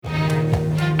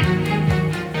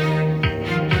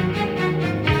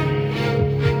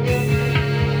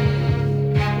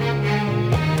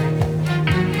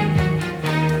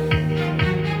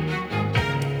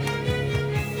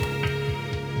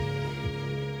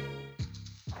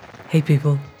Hey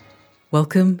people,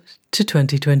 welcome to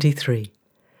 2023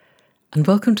 and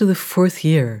welcome to the 4th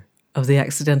year of the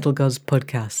Accidental Gods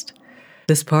podcast,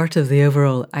 this part of the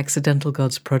overall Accidental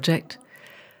Gods project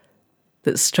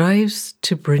that strives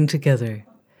to bring together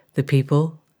the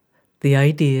people, the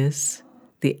ideas,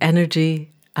 the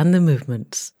energy and the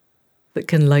movements that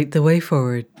can light the way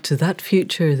forward to that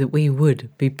future that we would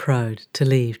be proud to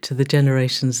leave to the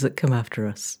generations that come after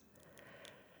us.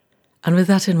 And with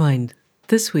that in mind,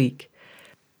 this week,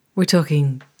 we're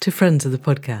talking to friends of the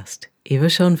podcast. Eva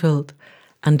Schoenfeld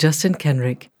and Justin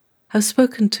Kenrick have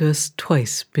spoken to us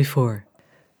twice before.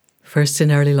 First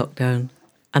in early lockdown,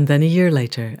 and then a year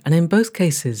later, and in both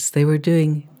cases they were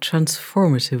doing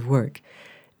transformative work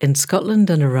in Scotland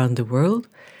and around the world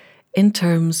in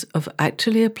terms of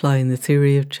actually applying the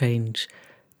theory of change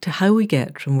to how we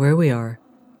get from where we are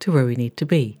to where we need to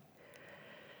be.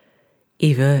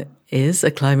 Eva is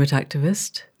a climate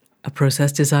activist, a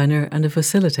process designer and a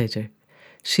facilitator.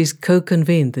 She's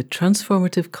co-convened the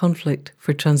Transformative Conflict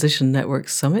for Transition Network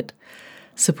Summit,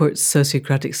 supports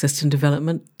sociocratic system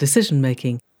development,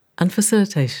 decision-making and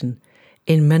facilitation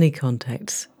in many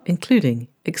contexts, including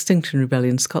Extinction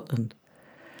Rebellion Scotland.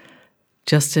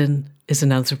 Justin is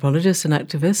an anthropologist and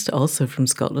activist, also from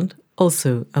Scotland,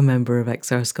 also a member of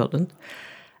XR Scotland,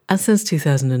 and since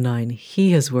 2009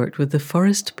 he has worked with the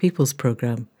Forest Peoples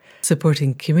Programme,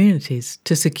 supporting communities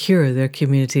to secure their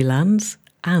community lands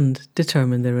and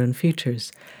determine their own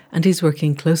futures. And he's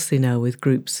working closely now with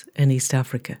groups in East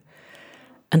Africa.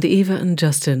 And Eva and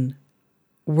Justin,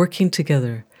 working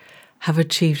together, have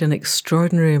achieved an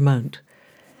extraordinary amount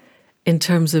in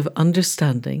terms of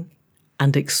understanding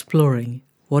and exploring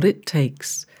what it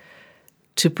takes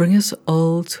to bring us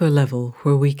all to a level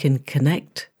where we can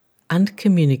connect and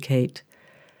communicate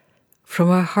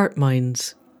from our heart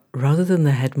minds rather than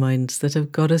the head minds that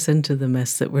have got us into the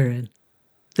mess that we're in.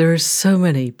 There are so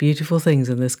many beautiful things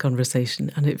in this conversation,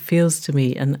 and it feels to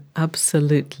me an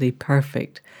absolutely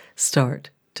perfect start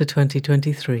to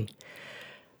 2023.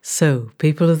 So,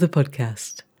 people of the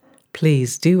podcast,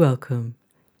 please do welcome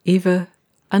Eva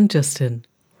and Justin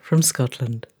from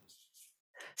Scotland.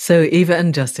 So, Eva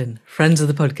and Justin, friends of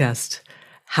the podcast,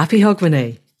 happy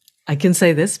Hogmanay. I can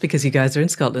say this because you guys are in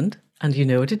Scotland and you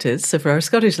know what it is. So for our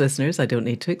Scottish listeners, I don't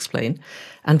need to explain.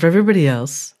 And for everybody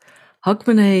else,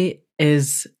 Hogmanay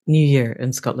is New Year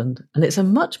in Scotland. And it's a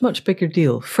much, much bigger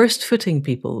deal. First footing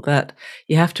people that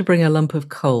you have to bring a lump of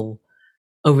coal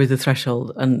over the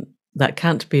threshold. And that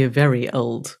can't be a very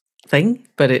old thing,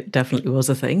 but it definitely was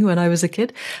a thing when I was a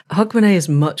kid. Hogmanay is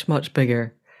much, much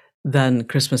bigger than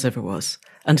Christmas ever was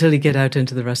until you get out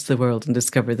into the rest of the world and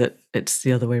discover that it's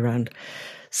the other way around.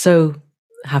 So,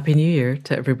 Happy New Year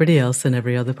to everybody else in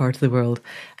every other part of the world.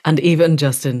 And Eva and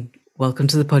Justin, welcome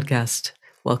to the podcast.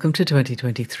 Welcome to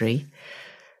 2023.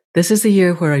 This is the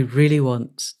year where I really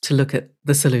want to look at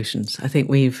the solutions. I think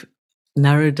we've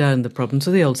narrowed down the problems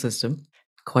of the old system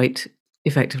quite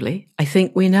effectively. I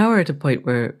think we now are at a point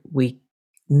where we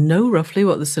know roughly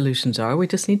what the solutions are. We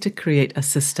just need to create a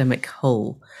systemic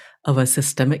whole of a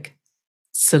systemic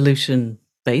solution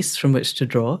base from which to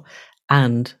draw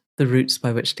and the routes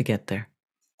by which to get there.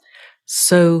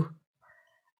 So,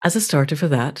 as a starter for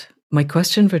that, my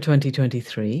question for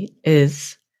 2023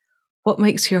 is, what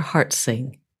makes your heart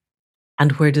sing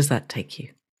and where does that take you?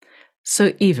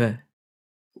 So, Eva,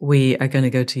 we are going to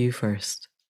go to you first.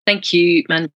 Thank you,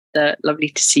 Amanda. Lovely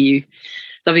to see you.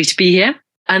 Lovely to be here.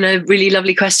 And a really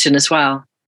lovely question as well.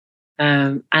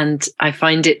 And I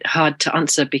find it hard to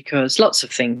answer because lots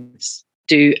of things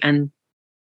do, and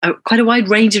quite a wide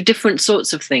range of different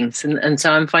sorts of things. And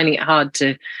so I'm finding it hard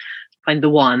to find the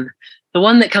one. The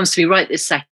one that comes to me right this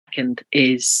second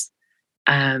is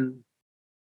the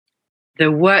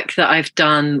work that I've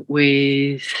done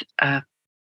with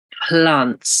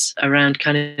plants around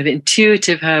kind of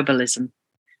intuitive herbalism,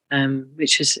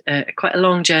 which is quite a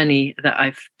long journey that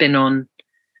I've been on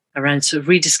around sort of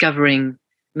rediscovering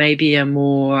maybe a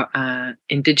more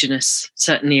indigenous,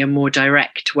 certainly a more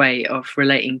direct way of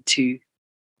relating to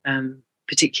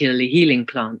particularly healing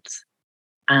plants.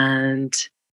 And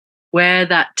where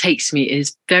that takes me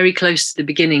is very close to the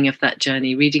beginning of that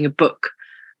journey, reading a book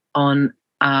on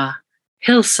a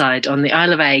hillside on the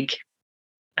Isle of Eigg,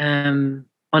 on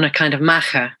a kind of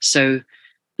macha, so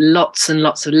lots and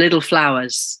lots of little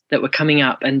flowers that were coming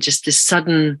up, and just this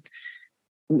sudden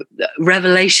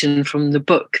revelation from the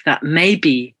book that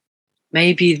maybe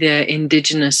the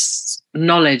indigenous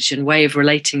knowledge and way of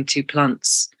relating to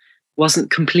plants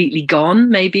wasn't completely gone.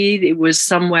 Maybe it was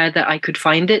somewhere that I could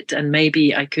find it, and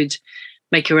maybe I could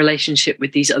make a relationship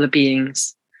with these other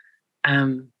beings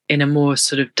in a more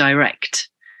sort of direct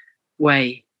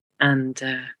way. And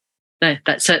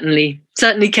that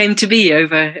certainly came to be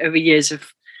over years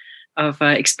of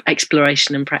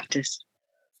exploration and practice.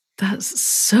 That's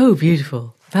so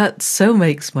beautiful. That so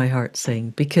makes my heart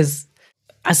sing, because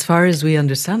as far as we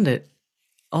understand it,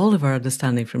 all of our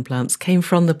understanding from plants came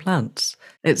from the plants.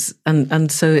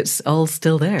 And so it's all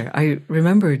still there. I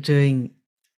remember doing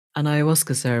an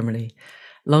ayahuasca ceremony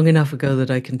long enough ago that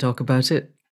I can talk about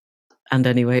it. And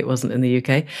anyway, it wasn't in the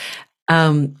UK.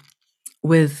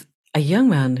 With a young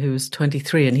man who was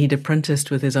 23, and he'd apprenticed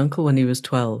with his uncle when he was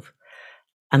 12.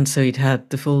 And so he'd had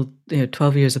the full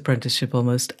 12 years apprenticeship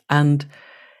almost. And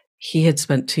he had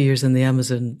spent 2 years in the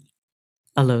Amazon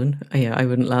alone. I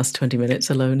wouldn't last 20 minutes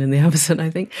alone in the Amazon, I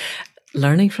think.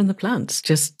 Learning from the plants,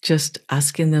 just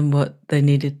asking them what they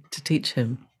needed to teach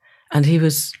him. And he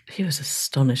was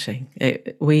astonishing.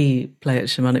 We play at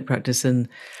shamanic practice in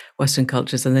Western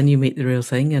cultures, and then you meet the real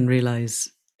thing and realize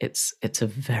it's a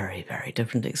very, very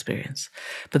different experience.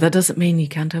 But that doesn't mean you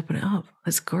can't open it up.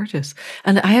 It's gorgeous.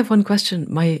 And I have one question.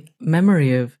 My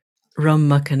memory of rum,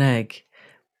 muck and egg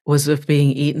was of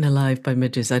being eaten alive by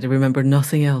midges. I remember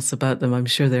nothing else about them. I'm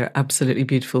sure they're absolutely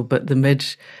beautiful, but the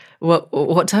midge,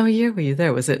 what time of year were you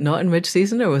there? Was it not in midge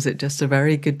season, or was it just a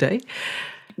very good day?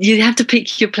 You have to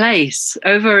pick your place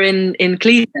over in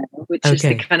Clydesdale, which is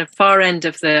the kind of far end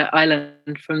of the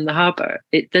island from the harbour.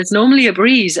 There's normally a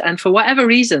breeze, and for whatever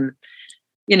reason,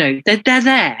 they're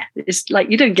there. It's like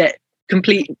you don't get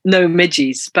complete no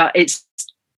midges, but it's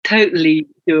totally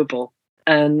doable.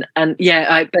 But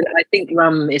I think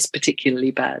rum is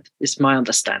particularly bad, is my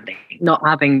understanding, not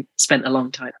having spent a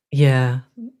long time. Yeah.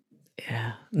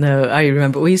 No, I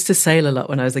remember we used to sail a lot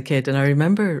when I was a kid, and I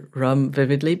remember rum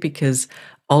vividly because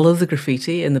all of the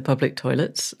graffiti in the public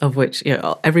toilets, of which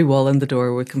every wall and the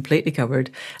door were completely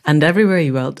covered, and everywhere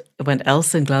you went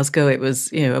else in Glasgow, it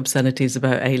was obscenities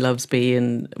about A loves B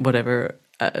and whatever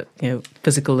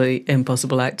physically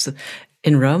impossible acts.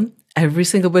 In rum, every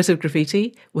single bit of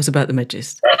graffiti was about the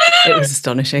midges. It was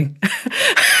astonishing.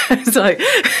 It's like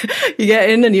you get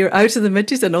in and you're out of the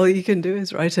midges, and all you can do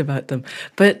is write about them.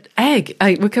 But Egg,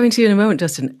 we're coming to you in a moment,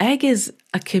 Justin. Egg is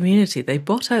a community. They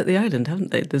bought out the island,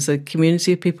 haven't they? There's a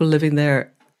community of people living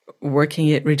there, working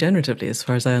it regeneratively, as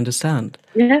far as I understand.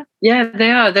 Yeah,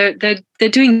 they are. They're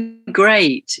doing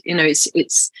great.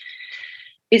 It's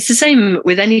the same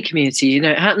with any community.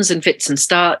 It happens in fits and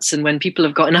starts, and when people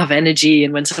have got enough energy,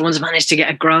 and when someone's managed to get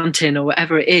a grant in or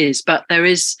whatever it is. But there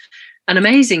is an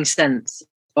amazing sense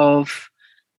of,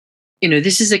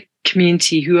 this is a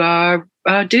community who are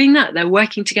doing that. They're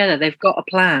working together. They've got a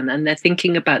plan, and they're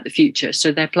thinking about the future.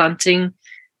 So they're planting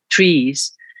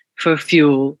trees for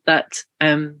fuel that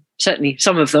certainly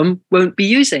some of them won't be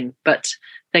using, but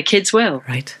their kids will.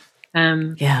 Right.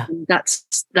 That's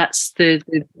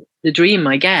the dream,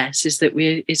 I guess, is that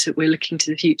we're looking to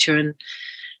the future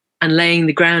and laying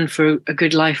the ground for a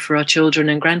good life for our children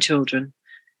and grandchildren,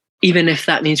 even if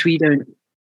that means we don't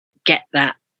get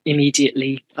that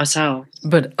immediately ourselves.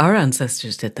 But our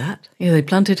ancestors did that. They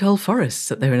planted whole forests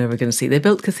that they were never going to see. They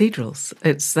built cathedrals.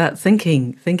 It's that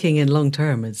thinking in long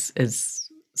term is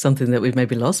something that we've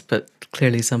maybe lost, but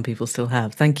clearly some people still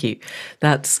have. Thank you.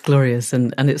 That's glorious.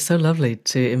 And it's so lovely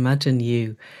to imagine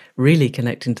you really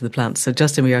connecting to the plants. So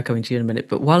Justin, we are coming to you in a minute,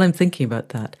 but while I'm thinking about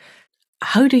that,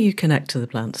 how do you connect to the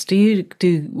plants? Do you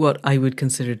do what I would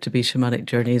consider to be shamanic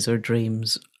journeys or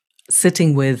dreams,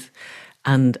 sitting with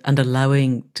and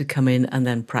allowing to come in and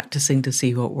then practicing to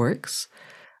see what works?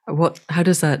 How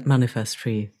does that manifest for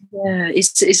you? Yeah,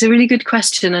 it's a really good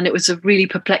question, and it was a really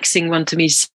perplexing one to me.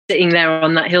 Sitting there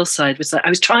on that hillside was like I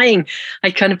was trying.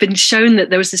 I'd kind of been shown that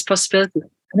there was this possibility,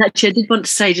 and actually, I did want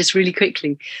to say just really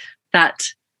quickly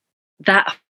that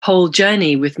whole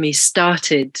journey with me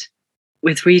started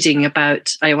with reading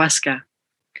about ayahuasca,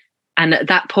 and at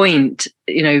that point,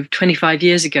 25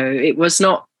 years ago, it was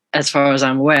not, as far as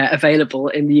I'm aware, available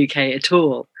in the UK at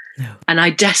all. No. And I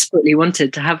desperately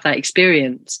wanted to have that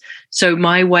experience. So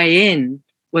my way in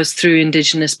was through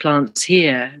indigenous plants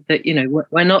here that,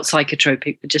 we're not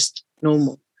psychotropic, but just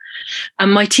normal.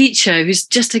 And my teacher, who's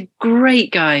just a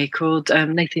great guy called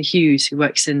Nathan Hughes, who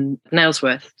works in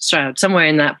Nailsworth, Stroud, somewhere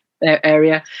in that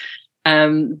area.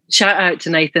 Shout out to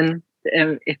Nathan.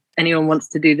 If anyone wants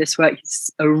to do this work, he's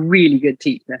a really good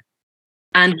teacher.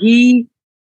 And he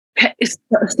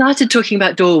started talking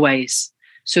about doorways.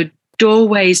 So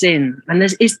doorways in, and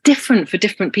it's different for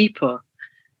different people.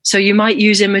 So you might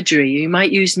use imagery, you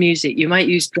might use music, you might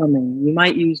use drumming, you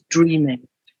might use dreaming,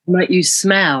 you might use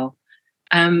smell.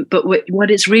 But what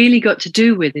it's really got to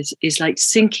do with is like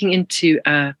sinking into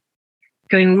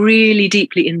going really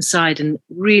deeply inside and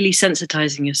really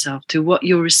sensitizing yourself to what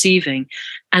you're receiving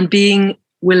and being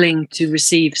willing to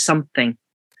receive something.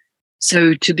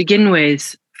 So to begin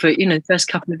with, for the first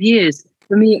couple of years,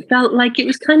 for me, it felt like it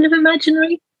was kind of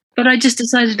imaginary, but I just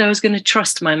decided I was going to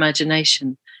trust my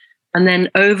imagination. And then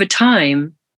over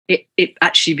time, it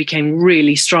actually became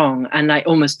really strong and like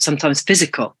almost sometimes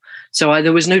physical. So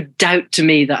there was no doubt to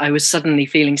me that I was suddenly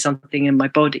feeling something in my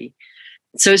body.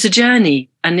 So it's a journey,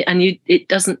 and it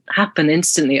doesn't happen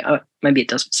instantly. Maybe it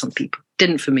does for some people,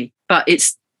 didn't for me. But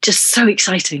it's just so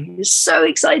exciting. It's so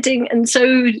exciting, and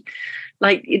so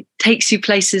like it takes you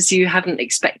places you haven't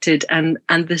expected, and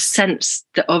the sense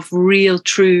of real,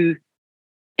 true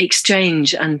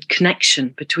exchange and connection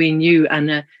between you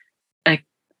and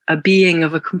a being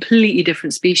of a completely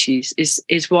different species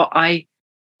is what I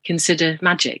consider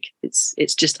magic.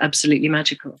 It's just absolutely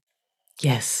magical.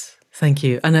 Yes, thank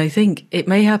you. And I think it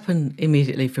may happen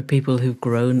immediately for people who've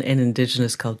grown in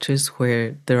Indigenous cultures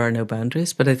where there are no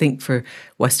boundaries. But I think for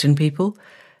Western people,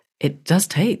 it does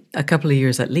take a couple of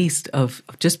years at least of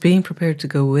just being prepared to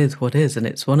go with what is. And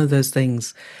it's one of those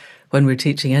things when we're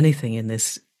teaching anything in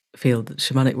this field,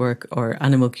 shamanic work or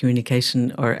animal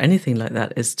communication or anything like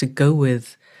that, is to go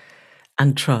with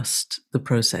and trust the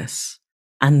process.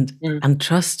 And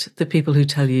trust the people who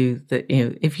tell you that,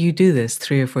 if you do this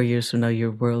 3 or 4 years from now, your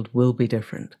world will be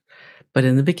different. But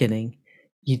in the beginning,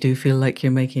 you do feel like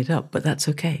you're making it up, but that's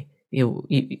okay.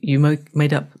 You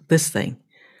made up this thing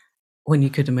when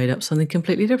you could have made up something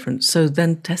completely different. So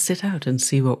then test it out and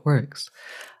see what works.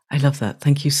 I love that.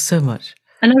 Thank you so much.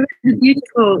 And I read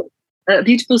a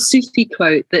beautiful Sufi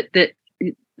quote that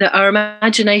our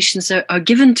imaginations are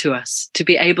given to us to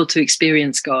be able to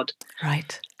experience God.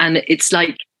 Right. And it's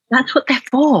like, that's what they're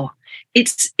for.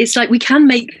 It's like we can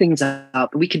make things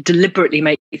up. We could deliberately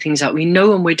make things up. We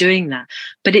know when we're doing that.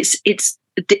 But it's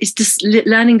just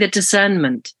learning the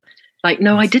discernment. Like,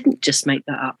 no, I didn't just make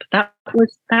that up.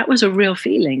 That was a real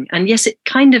feeling. And yes, it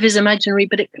kind of is imaginary,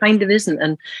 but it kind of isn't.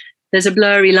 And there's a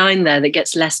blurry line there that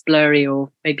gets less blurry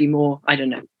or maybe more. I don't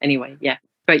know. Anyway, yeah,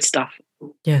 great stuff.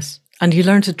 Yes. And you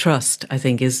learn to trust, I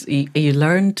think, is you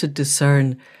learn to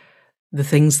discern the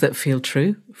things that feel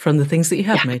true from the things that you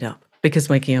have made up, because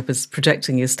making up is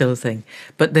projecting is still a thing,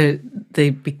 but they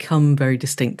become very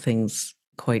distinct things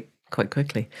quite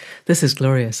quickly. This is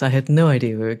glorious. I had no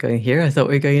idea we were going here. I thought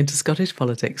we were going into Scottish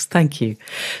politics. Thank you.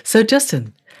 So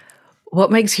Justin, what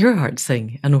makes your heart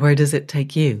sing and where does it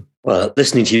take you? Well,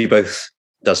 listening to you both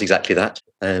does exactly that.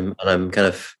 And I'm kind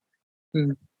of,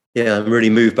 I'm really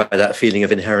moved by that feeling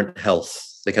of inherent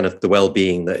health, the kind of the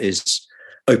well-being that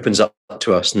opens up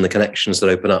to us and the connections that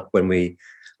open up when we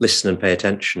listen and pay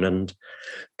attention, and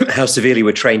how severely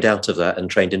we're trained out of that and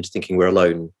trained into thinking we're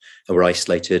alone and we're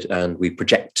isolated and we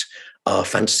project our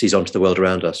fantasies onto the world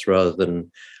around us rather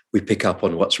than we pick up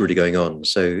on what's really going on.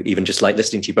 So even just like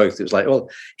listening to you both, it was like, well,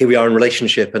 here we are in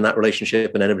relationship, and that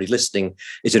relationship and anybody listening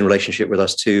is in relationship with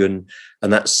us too.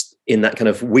 And that's in that kind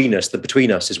of we-ness that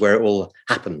between us is where it all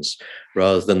happens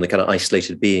rather than the kind of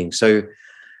isolated being. So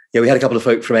yeah, we had a couple of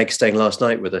folk from Egg staying last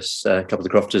night with us, a couple of the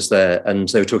crofters there, and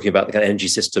they were talking about the kind of energy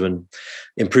system and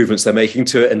improvements they're making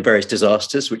to it and various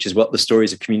disasters, which is what the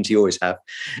stories of community always have.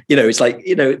 It's like,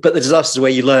 but the disasters are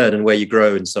where you learn and where you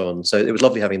grow and so on. So it was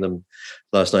lovely having them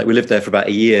last night. We lived there for about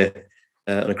a year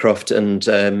on a croft. And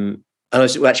I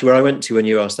was actually where I went to when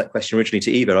you asked that question originally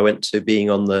to Eva, I went to being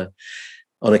on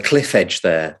a cliff edge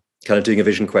there, kind of doing a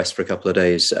vision quest for a couple of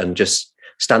days and just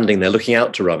standing there looking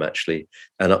out to Rum actually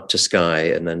and up to Skye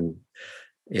and then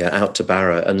out to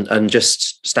Barra and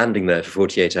just standing there for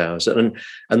 48 hours. And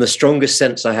the strongest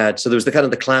sense I had, so there was the kind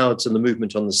of the clouds and the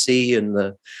movement on the sea and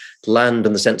the land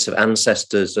and the sense of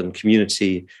ancestors and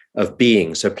community of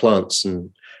being. So plants and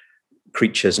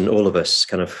creatures and all of us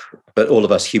but all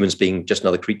of us humans being just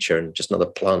another creature and just another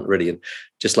plant really. And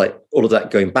just like all of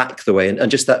that going back the way and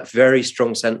just that very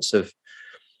strong sense of,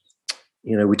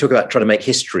 we talk about trying to make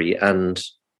history, and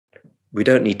we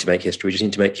don't need to make history. We just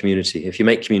need to make community. If you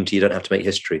make community, you don't have to make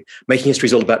history. Making history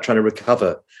is all about trying to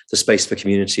recover the space for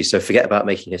community. So forget about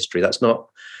making history. That's not,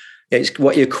 it's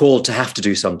what you're called to have to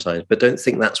do sometimes, but don't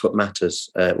think that's what matters.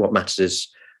 What matters is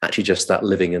actually just that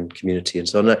living and community and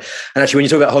so on. And actually, when you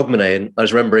talk about Hogmanay, and I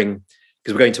was remembering,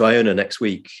 because we're going to Iona next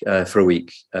week for a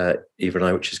week, Eva and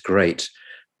I, which is great.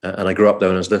 And I grew up there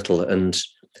when I was little, and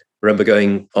I remember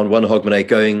going on one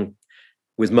Hogmanay,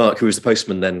 with Mark, who was the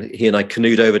postman then. He and I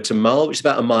canoed over to Mull, which is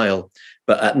about a mile,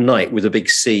 but at night with a big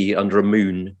sea under a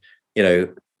moon,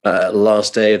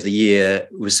 last day of the year.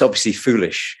 It was obviously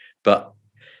foolish, but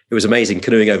it was amazing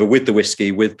canoeing over with the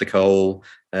whiskey, with the coal,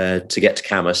 to get to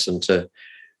Camas and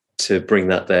to bring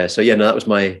that there. So that was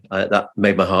that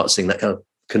made my heart sing, that kind of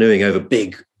canoeing over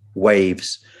big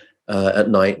waves at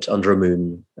night under a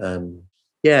moon.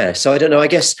 Yeah, so I don't know, I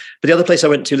guess, but the other place I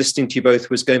went to listening to you both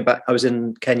was going back, I was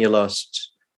in Kenya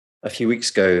a few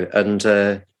weeks ago, and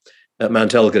at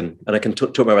Mount Elgon, and I can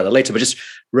talk more about that later, but just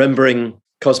remembering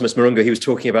Cosmas Marunga, he was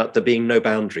talking about there being no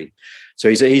boundary. So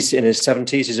he's in his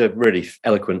 70s, he's a really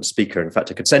eloquent speaker. In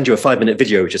fact, I could send you a 5-minute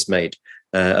video we just made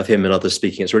of him and others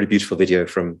speaking. It's a really beautiful video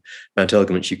from Mount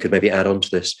Elgon, which you could maybe add on to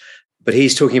this. But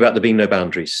he's talking about there being no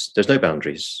boundaries. There's no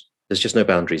boundaries. There's just no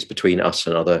boundaries between us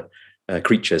and other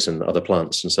creatures and other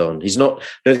plants and so on. He's not, I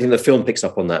don't think the film picks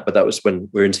up on that, but that was when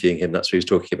we were interviewing him, that's what he was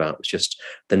talking about. It's just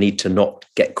the need to not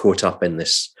get caught up in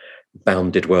this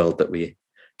bounded world that we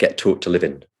get taught to live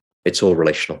in. It's all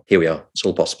relational. Here we are. It's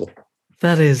all possible.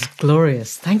 That is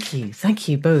glorious. Thank you. Thank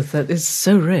you both. That is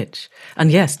so rich.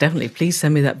 And yes, definitely, please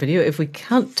send me that video. If we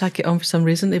can't tack it on for some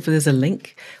reason, if there's a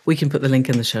link, we can put the link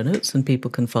in the show notes and people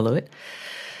can follow it.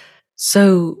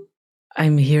 So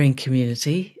I'm hearing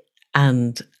community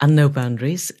and no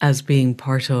boundaries as being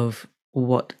part of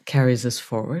what carries us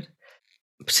forward,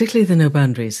 particularly the no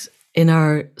boundaries. In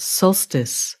our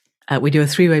solstice, we do a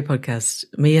 3-way podcast,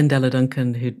 me and Della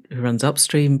Duncan, who runs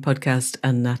Upstream podcast,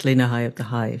 and Natalie Nahai of The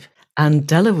Hive. And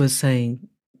Della was saying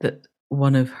that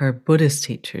one of her Buddhist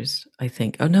teachers, I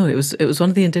think, it was one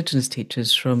of the indigenous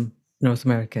teachers from North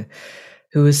America,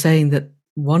 who was saying that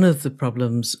one of the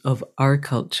problems of our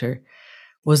culture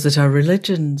was that our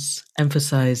religions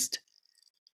emphasized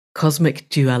cosmic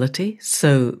duality.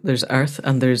 So there's Earth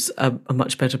and there's a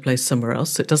much better place somewhere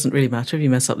else. So it doesn't really matter if you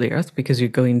mess up the Earth because you're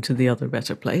going to the other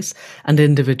better place, and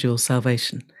individual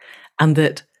salvation. And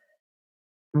that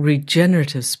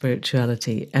regenerative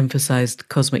spirituality emphasized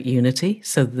cosmic unity,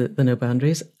 so the no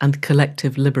boundaries, and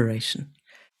collective liberation.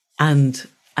 And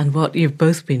what you've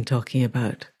both been talking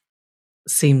about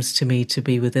seems to me to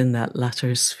be within that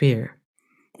latter sphere.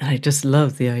 And I just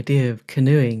love the idea of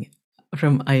canoeing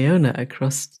from Iona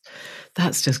across.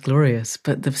 That's just glorious.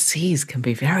 But the seas can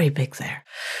be very big there,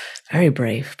 very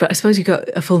brave. But I suppose you've got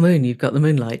a full moon, you've got the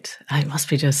moonlight. It must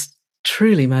be just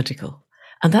truly magical.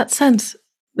 And that sense,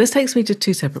 this takes me to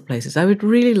 2 separate places. I would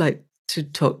really like to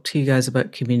talk to you guys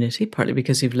about community, partly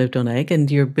because you've lived on Egg and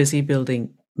you're busy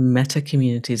building meta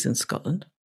communities in Scotland.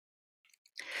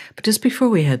 But just before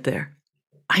we head there,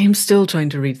 I am still trying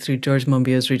to read through George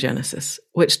Monbiot's Regenesis,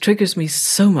 which triggers me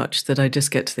so much that I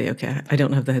just get to okay, I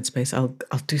don't have the headspace,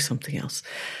 I'll do something else.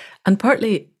 And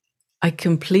partly I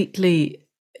completely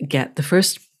get the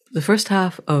first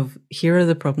half of here are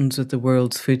the problems with the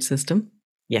world's food system.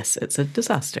 Yes, it's a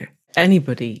disaster.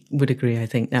 Anybody would agree, I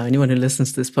think now, anyone who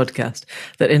listens to this podcast,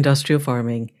 that industrial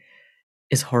farming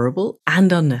is horrible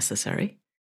and unnecessary.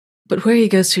 But where he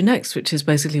goes to next, which is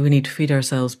basically we need to feed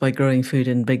ourselves by growing food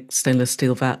in big stainless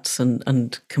steel vats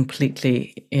and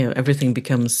completely, everything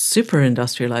becomes super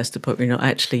industrialized to the point where you're not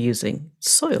actually using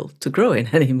soil to grow in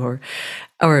anymore.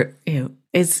 Or,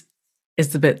 is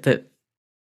the bit that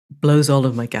blows all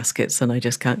of my gaskets and I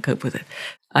just can't cope with it.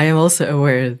 I am also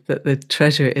aware that the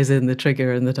treasure is in the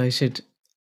trigger and that I should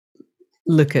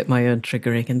look at my own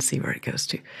triggering and see where it goes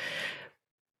to.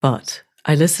 But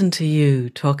I listened to you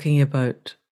talking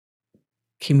about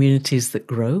communities that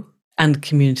grow and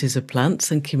communities of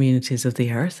plants and communities of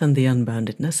the earth and the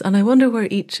unboundedness. And I wonder where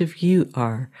each of you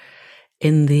are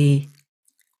in the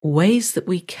ways that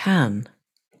we can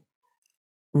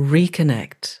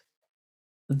reconnect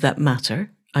that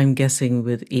matter. I'm guessing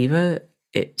with Eva,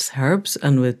 it's herbs,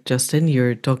 and with Justin,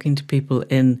 you're talking to people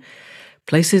in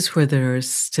places where there is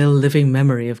still living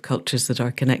memory of cultures that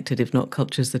are connected, if not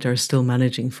cultures that are still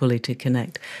managing fully to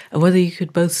connect. And whether you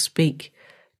could both speak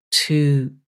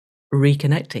to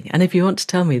reconnecting. And if you want to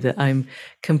tell me that I'm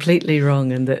completely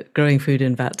wrong and that growing food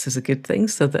in vats is a good thing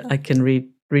so that I can read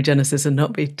Regenesis and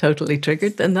not be totally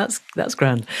triggered, then that's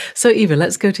grand. So Eva,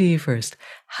 let's go to you first.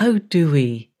 How do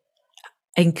we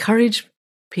encourage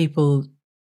people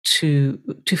to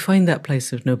find that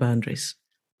place of no boundaries?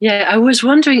 Yeah, I was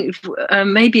wondering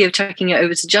maybe of taking it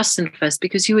over to Justin first,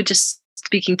 because you were just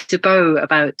speaking to Bo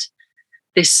about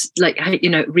this,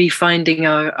 refinding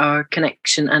our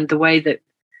connection and the way that,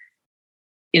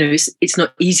 it's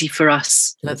not easy for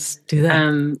us. Let's do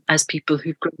that. As people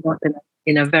who've grown up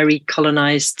in a very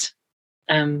colonized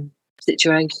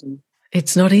situation.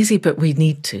 It's not easy, but we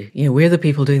need to. We're the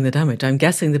people doing the damage. I'm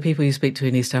guessing the people you speak to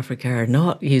in East Africa are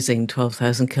not using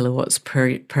 12,000 kilowatts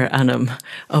per annum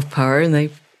of power,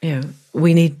 and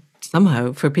we need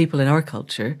somehow for people in our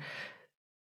culture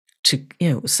to,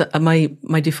 so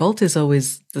my default is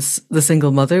always the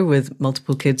single mother with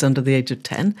multiple kids under the age of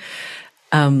 10.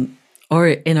 Or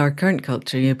in our current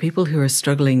culture, people who are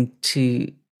struggling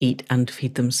to eat and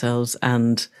feed themselves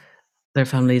and their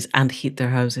families and heat their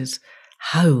houses.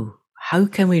 How how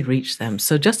can we reach them?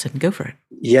 So Justin, go for it.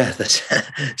 Yeah, there's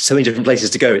so many different places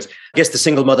to go. I guess the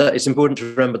single mother, it's important to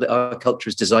remember that our culture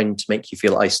is designed to make you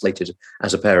feel isolated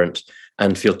as a parent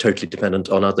and feel totally dependent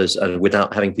on others and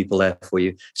without having people there for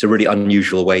you. It's a really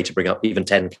unusual way to bring up even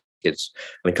 10 kids.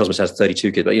 I mean, Cosmos has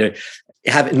 32 kids,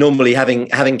 but normally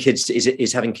having kids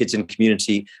is having kids in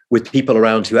community with people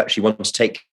around who actually want to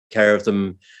take care of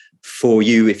them for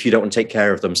you if you don't want to take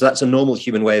care of them. So that's a normal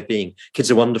human way of being.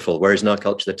 Kids are wonderful, whereas in our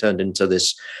culture they're turned into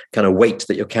this kind of weight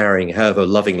that you're carrying, however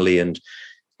lovingly, and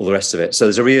all the rest of it. So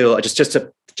there's a real just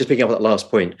picking up on that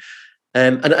last point.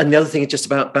 And the other thing is just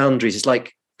about boundaries. It's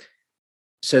like,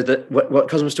 so that what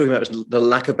Cosmo was talking about was the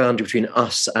lack of boundary between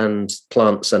us and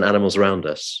plants and animals around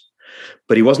us.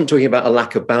 But he wasn't talking about a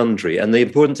lack of boundary. And the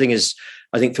important thing is,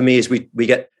 I think for me, is we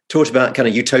get taught about kind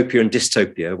of utopia and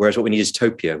dystopia, whereas what we need is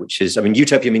topia, which is,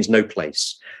 utopia means no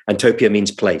place and topia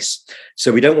means place.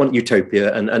 So we don't want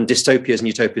utopia, and dystopias and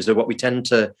utopias are what we tend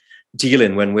to deal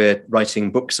in when we're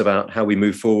writing books about how we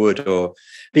move forward or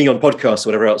being on podcasts or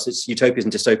whatever else. It's utopias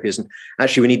and dystopias. And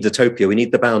actually we need the topia, we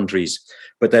need the boundaries,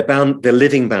 but they're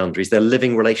living boundaries, they're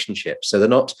living relationships. So they're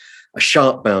not a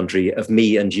sharp boundary of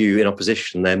me and you in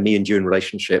opposition. They're me and you in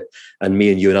relationship and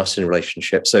me and you and us in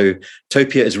relationship. So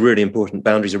topia is really important.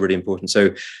 Boundaries are really important. So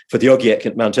for the Ogiek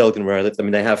at Mount Elgin, where I live,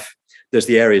 there's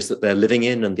the areas that they're living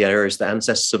in and the areas that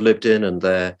ancestors have lived in, and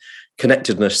their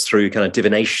connectedness through kind of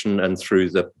divination and through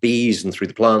the bees and through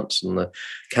the plants and the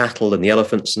cattle and the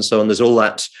elephants and so on. There's all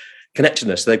that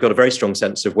connectedness. They've got a very strong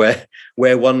sense of where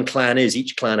one clan is.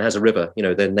 Each clan has a river.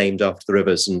 They're named after the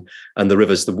rivers, and the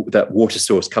rivers, that water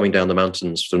source coming down the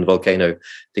mountains from the volcano,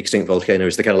 the extinct volcano,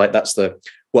 is the kind of like, that's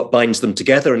what binds them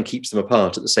together and keeps them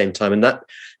apart at the same time. And that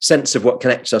sense of what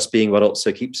connects us being what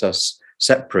also keeps us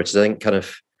separate is, I think, kind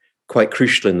of quite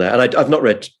crucial in there. And I've not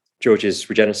read George's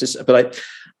Regenesis, but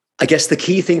I guess the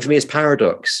key thing for me is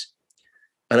paradox.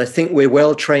 And I think we're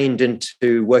well trained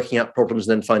into working out problems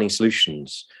and then finding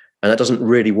solutions. And that doesn't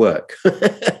really work.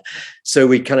 So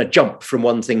we kind of jump from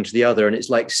one thing to the other. And it's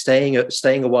like staying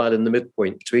a while in the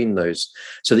midpoint between those,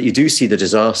 so that you do see the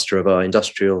disaster of our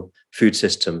industrial food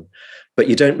system, but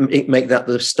you don't make that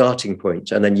the starting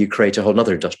point, and then you create a whole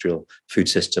other industrial food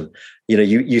system.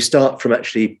 You start from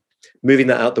actually moving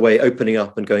that out the way, opening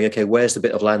up and going, okay, where's the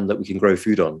bit of land that we can grow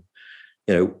food on?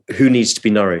 Who needs to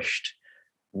be nourished?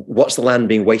 What's the land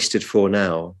being wasted for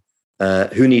now?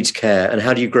 Who needs care, and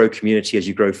how do you grow community as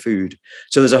you grow food?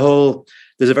 So there's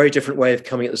a very different way of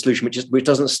coming at the solution, which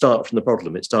doesn't start from the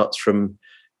problem. It starts from,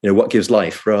 what gives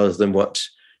life rather than what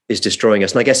is destroying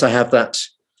us. And I guess I have that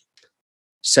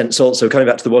sense also, coming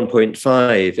back to the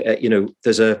 1.5,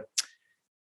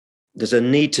 there's a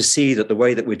need to see that the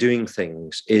way that we're doing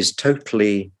things is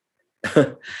totally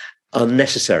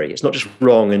unnecessary. It's not just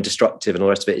wrong and destructive and all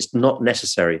the rest of it. It's not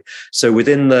necessary. So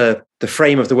within the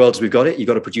frame of the world as we've got it, you've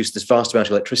got to produce this vast amount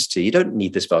of electricity. You don't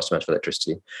need this vast amount of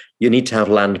electricity. You need to have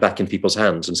land back in people's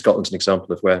hands. And Scotland's an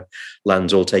example of where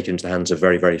land's all taken into the hands of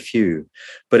very, very few.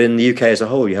 But in the UK as a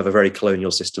whole, you have a very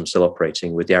colonial system still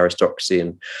operating, with the aristocracy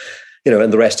and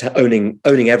the rest owning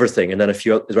everything, and then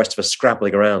the rest of us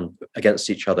scrabbling around against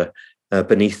each other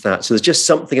beneath that. So there's just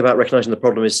something about recognizing the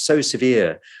problem is so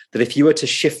severe that if you were to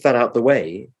shift that out the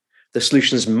way, the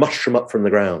solutions mushroom up from the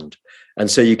ground. And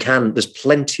so there's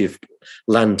plenty of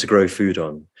land to grow food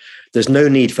on. There's no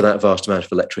need for that vast amount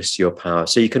of electricity or power.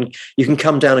 So you can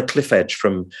come down a cliff edge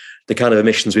from the kind of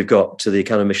emissions we've got to the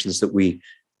kind of emissions that we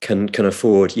can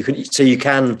afford. This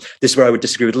is where I would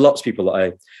disagree with lots of people that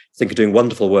I think are doing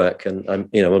wonderful work, and I'm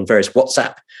on various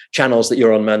WhatsApp channels that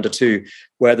you're on, Manda, too,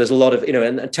 where there's a lot of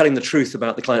and telling the truth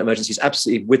about the climate emergency is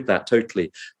absolutely with that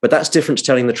totally. But that's different to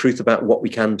telling the truth about what we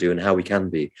can do and how we can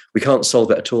be. We can't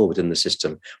solve it at all within the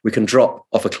system. We can drop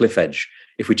off a cliff edge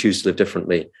if we choose to live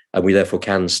differently, and we therefore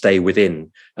can stay within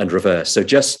and reverse. So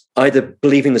just either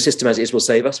believing the system as it is will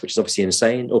save us, which is obviously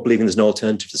insane, or believing there's no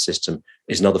alternative to the system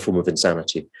is another form of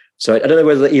insanity. So I don't know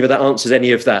whether either that answers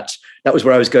any of that. That was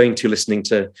where I was going to, listening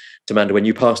to Manda when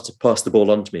you passed the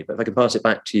ball on to me. But if I can pass it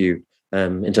back to you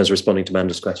in terms of responding to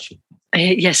Manda's question.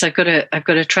 Yes, I've got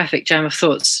a traffic jam of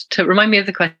thoughts. To remind me of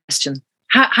the question.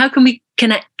 How can we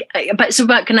connect? But it's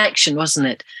about connection, wasn't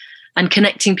it? And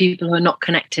connecting people who are not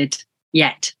connected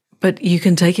yet. But you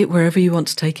can take it wherever you want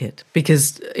to take it,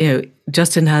 because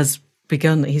Justin has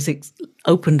begun. He's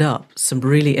opened up some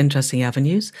really interesting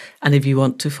avenues, and if you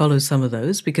want to follow some of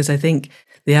those, because I think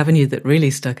the avenue that really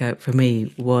stuck out for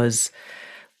me was,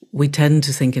 we tend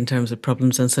to think in terms of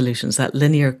problems and solutions, that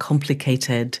linear,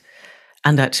 complicated,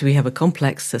 and actually we have a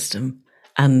complex system.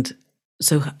 And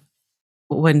so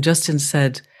when Justin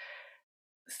said,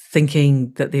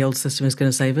 thinking that the old system is going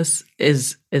to save us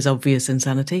is obvious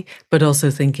insanity, but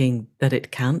also thinking that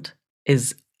it can't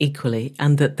is equally,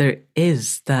 and that there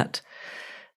is that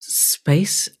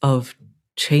space of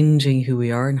changing who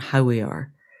we are and how we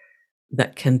are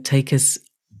that can take us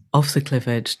off the cliff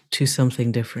edge to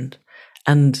something different.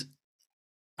 And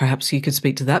perhaps you could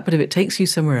speak to that, but if it takes you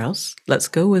somewhere else, let's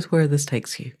go with where this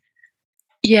takes you.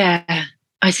 Yeah,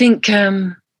 I think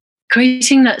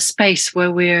creating that space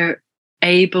where we're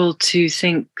able to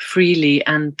think freely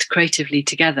and creatively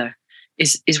together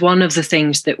is one of the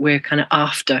things that we're kind of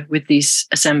after with these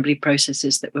assembly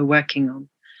processes that we're working on.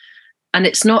 And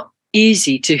it's not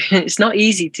easy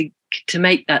to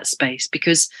make that space,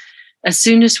 because as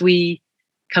soon as we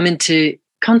come into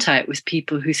contact with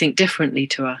people who think differently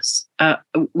to us,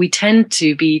 we tend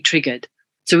to be triggered.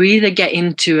 So we either get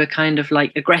into a kind of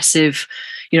like aggressive,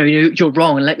 you're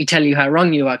wrong, and let me tell you how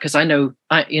wrong you are, because I know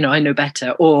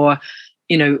better, or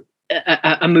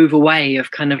a move away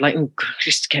of kind of like, oh,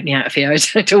 just get me out of here.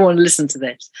 I don't want to listen to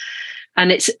this.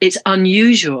 And it's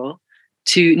unusual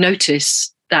to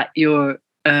notice that you're,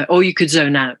 or you could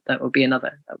zone out. That would be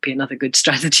another good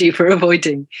strategy for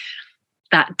avoiding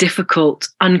that difficult,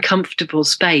 uncomfortable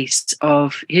space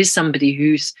of, here's somebody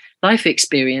whose life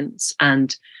experience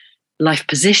and life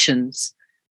positions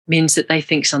means that they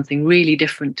think something really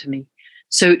different to me.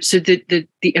 So the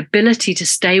ability to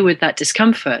stay with that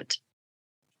discomfort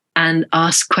and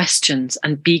ask questions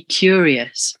and be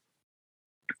curious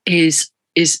is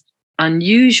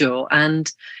unusual.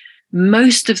 And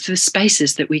most of the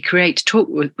spaces that we create to talk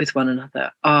with one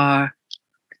another are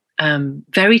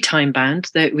very time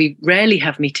bound. That we rarely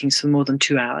have meetings for more than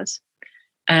 2 hours.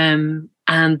 And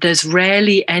there's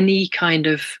rarely any kind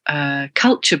of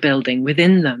culture building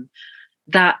within them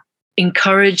that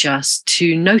encourage us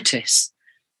to notice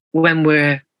when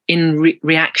we're in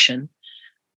reaction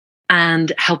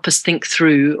and help us think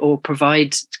through or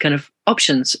provide kind of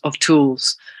options of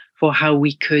tools for how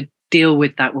we could deal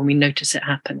with that when we notice it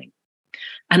happening.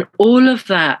 And all of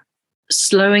that,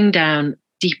 slowing down,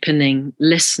 deepening,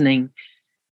 listening,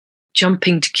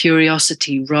 jumping to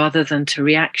curiosity rather than to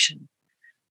reaction,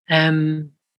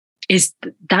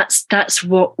 that's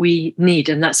what we need,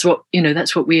 and that's what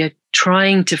we are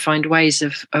trying to find ways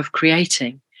of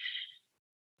creating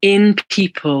in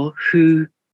people who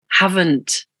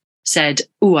haven't said,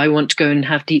 "Oh, I want to go and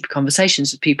have deep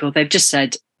conversations with people." They've just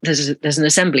said, "There's an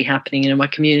assembly happening in my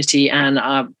community, and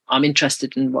I'm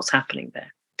interested in what's happening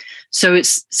there." So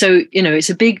it's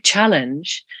a big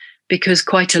challenge, because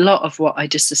quite a lot of what I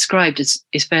just described is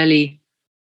fairly,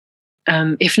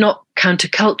 if not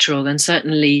countercultural, then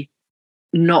certainly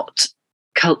not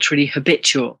culturally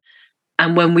habitual.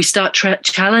 And when we start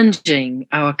challenging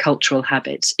our cultural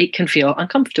habits, it can feel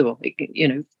uncomfortable.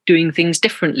 Doing things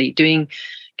differently,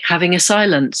 having a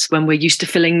silence when we're used to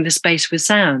filling the space with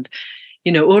sound.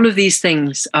 All of these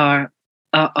things are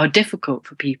difficult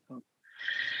for people.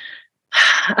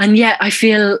 And yet I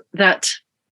feel that,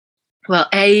 well,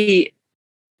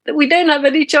 we don't have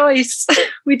any choice.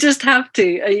 We just have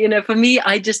to. For me,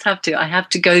 I just have to. I have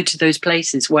to go to those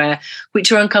places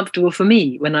which are uncomfortable for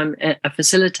me when I'm a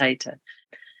facilitator.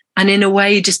 And in a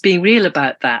way, just being real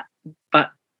about that,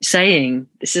 but saying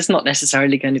this is not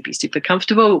necessarily going to be super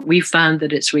comfortable. We've found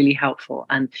that it's really helpful.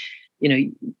 And,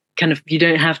 kind of, you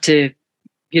don't have to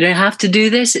do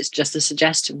this. It's just a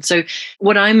suggestion. So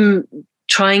what I'm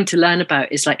trying to learn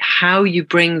about is like how you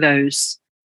bring those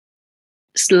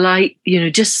slight,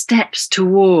 just steps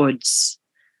towards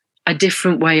a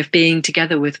different way of being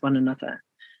together with one another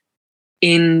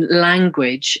in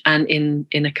language and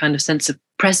in a kind of sense of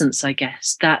presence, I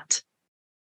guess, that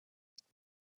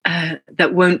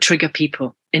won't trigger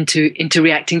people into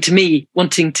reacting to me,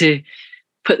 wanting to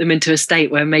put them into a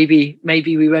state where maybe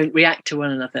we won't react to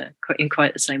one another in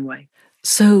quite the same way.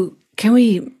 So can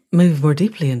we move more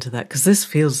deeply into that? Because this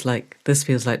feels like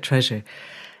treasure.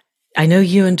 I know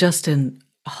you and Justin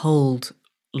hold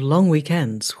long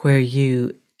weekends where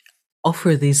you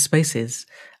offer these spaces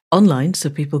online so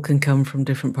people can come from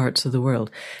different parts of the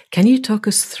world. Can you talk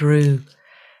us through,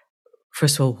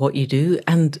 first of all, what you do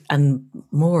and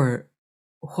more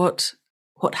what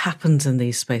happens in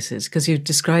these spaces? Because you've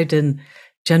described in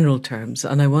general terms,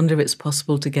 and I wonder if it's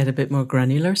possible to get a bit more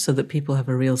granular so that people have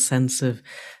a real sense of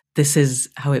this is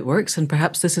how it works, and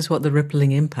perhaps this is what the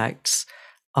rippling impacts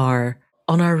are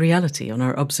on our reality, on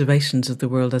our observations of the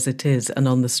world as it is, and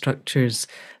on the structures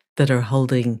that are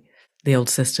holding the old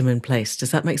system in place.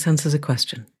 Does that make sense as a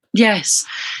question? Yes.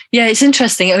 Yeah, it's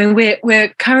interesting. I mean,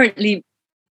 we're currently,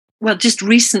 well, just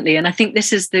recently, and I think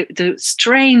this is the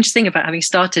strange thing about having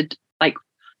started, like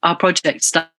our project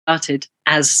started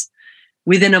as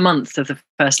within a month of the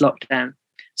first lockdown.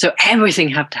 So everything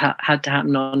had to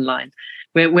happen online.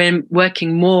 We're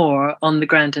working more on the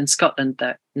ground in Scotland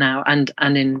now and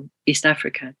in East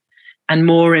Africa, and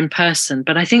more in person.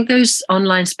 But I think those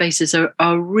online spaces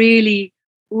are really,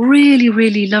 really,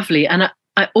 really lovely. And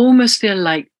I almost feel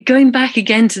like going back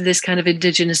again to this kind of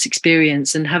Indigenous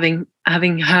experience, and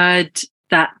having heard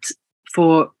that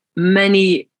for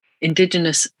many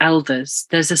Indigenous elders,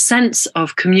 there's a sense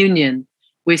of communion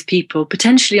with people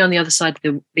potentially on the other side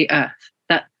of the earth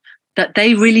that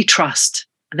they really trust.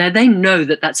 They know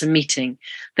that that's a meeting.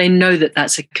 They know that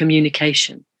that's a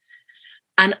communication.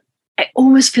 And it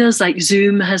almost feels like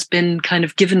Zoom has been kind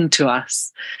of given to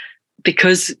us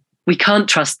because we can't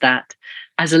trust that,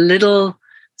 as a little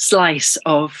slice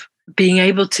of being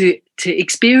able to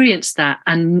experience that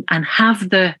and have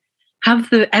the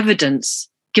evidence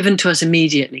given to us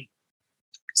immediately.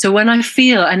 So when I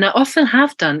feel, and I often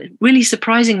have done, really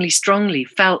surprisingly strongly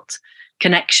felt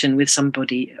connection with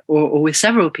somebody or with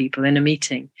several people in a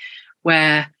meeting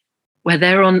where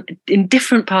they're in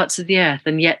different parts of the earth,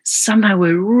 and yet somehow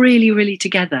we're really, really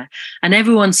together, and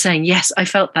everyone's saying, yes, I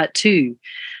felt that too.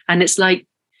 And it's like,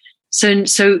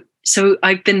 so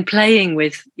I've been playing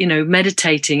with,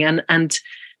 meditating and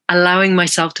allowing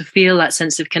myself to feel that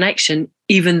sense of connection,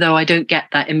 even though I don't get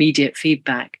that immediate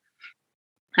feedback.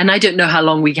 And I don't know how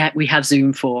long we have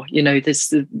Zoom for.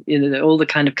 This all the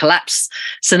kind of collapse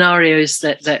scenarios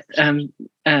that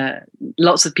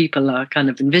lots of people are kind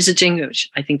of envisaging, which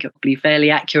I think will be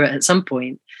fairly accurate at some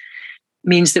point,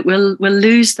 means that we'll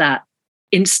lose that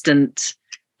instant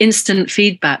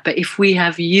feedback. But if we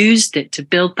have used it to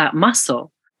build that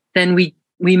muscle, then we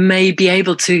may be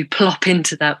able to plop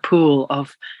into that pool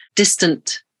of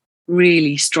distant,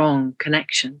 really strong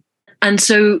connection. And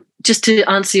so, just to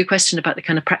answer your question about the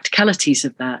kind of practicalities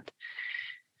of that,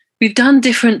 we've done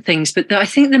different things, but I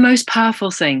think the most powerful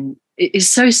thing is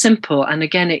so simple. And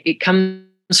again, it comes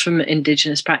from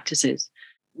Indigenous practices.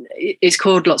 It's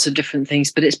called lots of different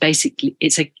things, but it's basically,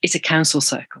 it's a council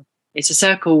circle. It's a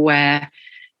circle where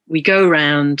we go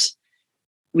around,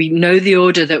 we know the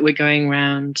order that we're going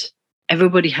around,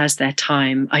 everybody has their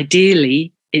time.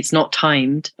 Ideally, it's not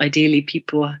timed. Ideally,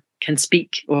 people can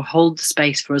speak or hold the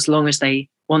space for as long as they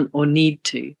want or need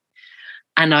to.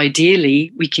 And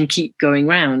ideally, we can keep going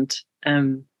round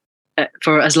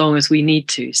for as long as we need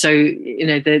to. So,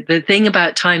 the thing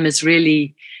about time is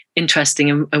really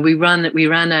interesting. And we ran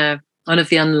one of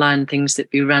the online things that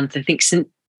we ran, I think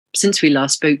since we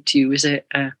last spoke to you, was a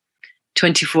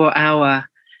 24-hour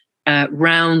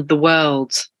round the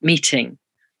world meeting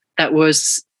that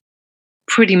was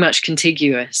pretty much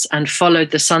contiguous and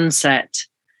followed the sunset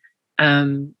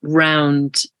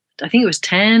round, I think it was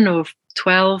 10 or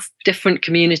 12 different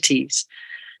communities.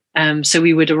 So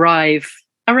we would arrive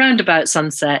around about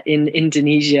sunset in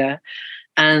Indonesia,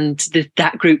 and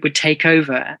that group would take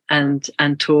over and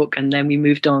talk, and then we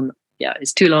moved on. Yeah,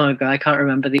 it's too long ago. I can't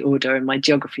remember the order, and my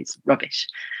geography's rubbish.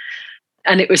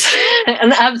 And it was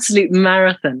an absolute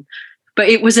marathon. But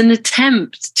it was an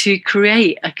attempt to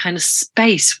create a kind of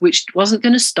space which wasn't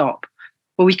going to stop,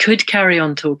 where we could carry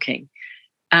on talking.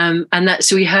 And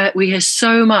so we hear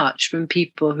so much from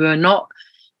people who are not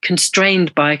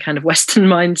constrained by a kind of Western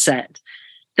mindset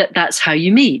that's how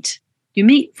you meet. You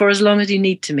meet for as long as you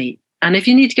need to meet. And if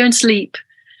you need to go and sleep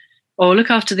or look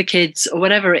after the kids or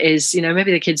whatever it is,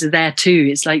 maybe the kids are there too.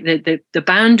 It's like the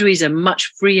boundaries are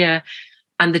much freer,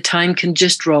 and the time can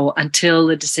just roll until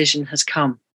the decision has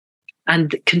come.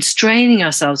 And constraining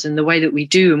ourselves in the way that we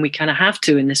do, and we kind of have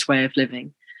to in this way of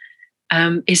living,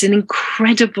 is an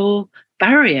incredible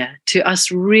barrier to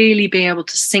us really being able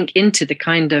to sink into the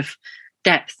kind of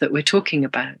depth that we're talking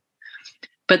about.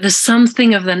 But there's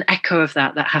something of an echo of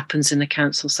that happens in the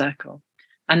council circle.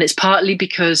 And it's partly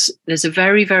because there's a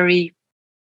very, very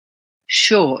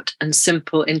short and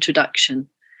simple introduction,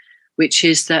 which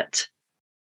is that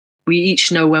we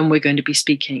each know when we're going to be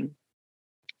speaking.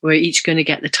 We're each going to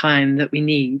get the time that we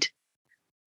need.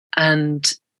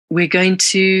 And we're going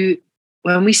to,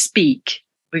 when we speak,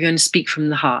 we're going to speak from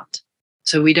the heart.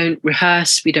 So we don't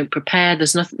rehearse, we don't prepare.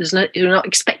 You're not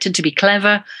expected to be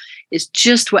clever. It's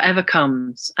just whatever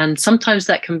comes. And sometimes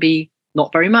that can be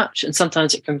not very much, and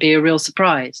sometimes it can be a real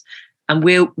surprise. And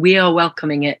we are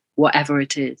welcoming it, whatever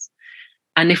it is.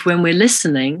 And if when we're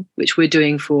listening, which we're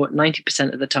doing for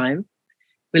 90% of the time,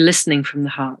 we're listening from the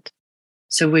heart.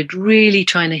 So we're really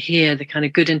trying to hear the kind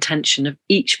of good intention of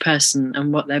each person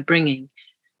and what they're bringing.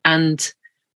 And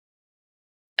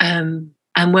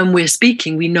when we're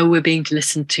speaking, we know we're being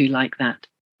listened to like that.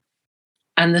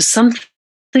 And there's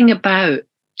something about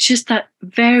just that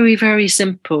very, very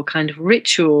simple kind of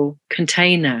ritual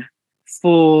container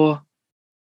for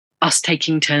us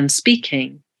taking turns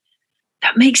speaking,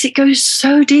 that makes it go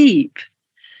so deep.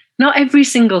 Not every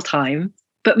single time,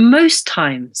 but most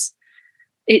times.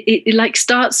 It like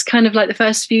starts kind of like the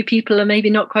first few people are maybe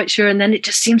not quite sure, and then it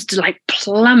just seems to like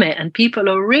plummet, and people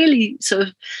are really sort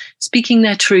of speaking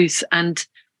their truth, and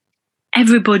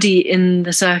everybody in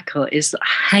the circle is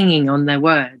hanging on their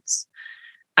words.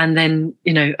 And then,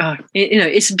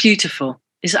 it's beautiful.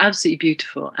 It's absolutely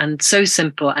beautiful and so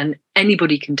simple, and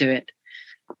anybody can do it.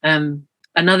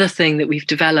 Another thing that we've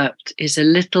developed is a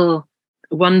little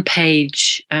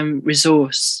one-page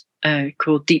resource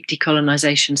called Deep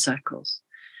Decolonization Circles,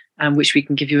 which we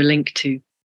can give you a link to.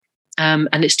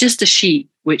 And it's just a sheet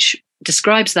which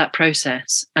describes that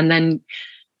process and then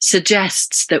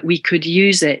suggests that we could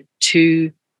use it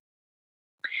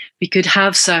we could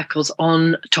have circles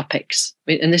on topics.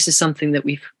 And this is something that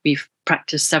we've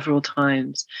practiced several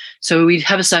times. So we'd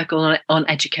have a circle on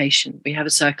education. We have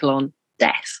a circle on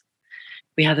death.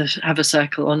 We have a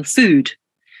circle on food.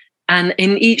 And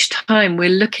in each time, we're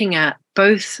looking at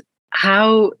both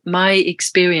how my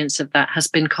experience of that has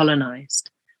been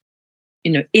colonized.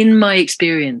 In my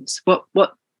experience,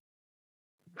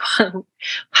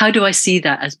 how do I see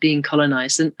that as being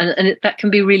colonized? And that can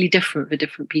be really different for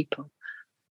different people.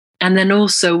 And then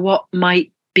also, what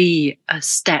might be a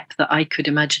step that I could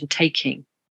imagine taking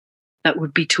that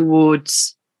would be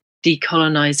towards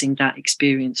decolonizing that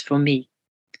experience for me.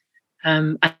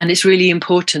 And it's really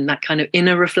important, that kind of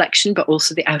inner reflection, but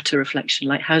also the outer reflection.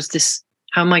 Like, how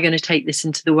am I going to take this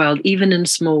into the world, even in a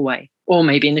small way, or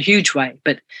maybe in a huge way?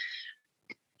 But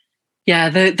yeah,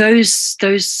 those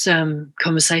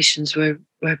conversations were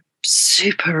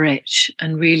super rich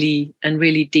and really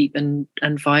deep and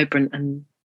vibrant, and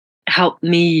helped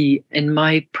me in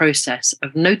my process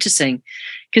of noticing.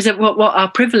 Because what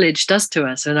our privilege does to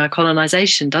us and our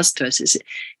colonization does to us is it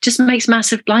just makes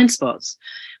massive blind spots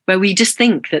where we just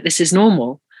think that this is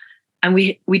normal, and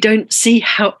we don't see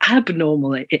how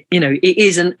abnormal it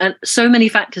is, and so many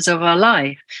factors of our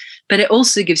life. But it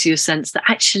also gives you a sense that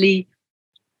actually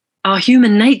our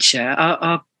human nature,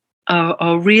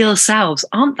 our real selves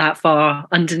aren't that far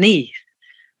underneath.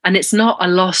 And it's not a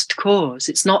lost cause.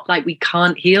 It's not like we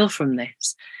can't heal from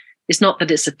this. It's not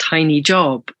that it's a tiny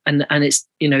job and it's,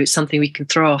 it's something we can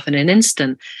throw off in an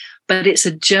instant, but it's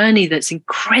a journey that's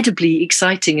incredibly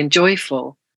exciting and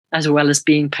joyful, as well as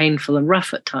being painful and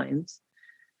rough at times,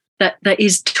 that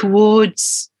is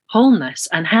towards wholeness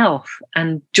and health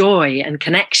and joy and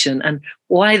connection. And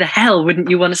why the hell wouldn't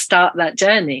you want to start that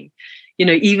journey?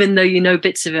 Even though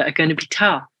bits of it are going to be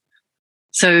tough.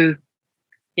 So,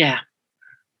 yeah,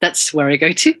 that's where I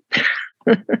go to.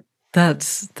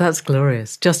 That's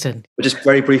glorious. Justin. Just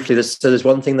very briefly, there's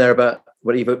one thing there about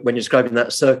when you're describing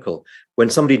that circle. When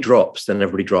somebody drops, then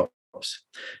everybody drops.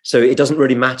 So it doesn't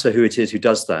really matter who it is who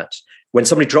does that. When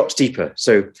somebody drops deeper,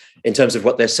 so in terms of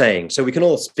what they're saying, so we can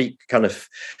all speak kind of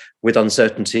with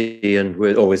uncertainty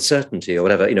or with certainty or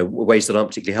whatever, ways that aren't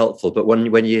particularly helpful. But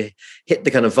when you hit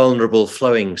the kind of vulnerable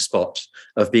flowing spot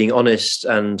of being honest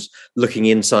and looking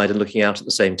inside and looking out at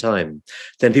the same time,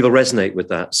 then people resonate with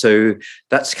that. So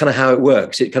that's kind of how it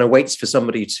works. It kind of waits for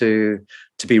somebody to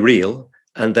be real,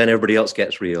 and then everybody else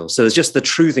gets real. So there's just the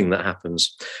truthing that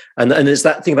happens. And it's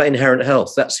that thing about inherent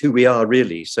health. That's who we are,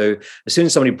 really. So as soon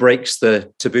as somebody breaks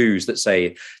the taboos that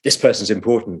say this person's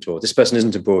important, or this person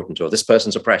isn't important, or this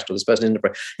person's oppressed, or this person isn't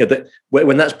oppressed,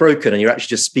 when that's broken and you're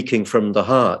actually just speaking from the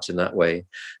heart in that way,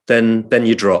 then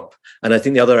you drop. And I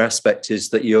think the other aspect is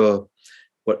that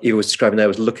what you were describing there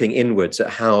was looking inwards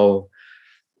at how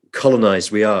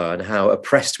colonized we are and how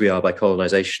oppressed we are by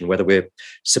colonization, whether we're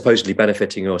supposedly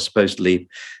benefiting or supposedly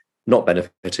not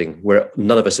benefiting.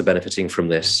 None of us are benefiting from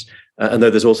this. And though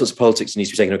there's all sorts of politics that needs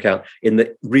to be taken into account, in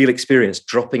the real experience,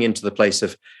 dropping into the place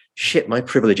of, shit, my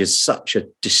privilege is such a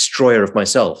destroyer of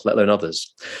myself, let alone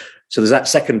others. So there's that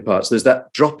second part. So there's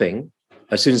that dropping.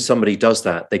 As soon as somebody does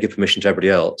that, they give permission to everybody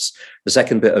else. The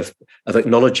second bit of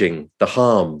acknowledging the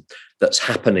harm that's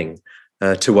happening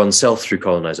to oneself through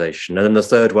colonization. And then the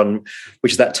third one,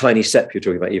 which is that tiny step you're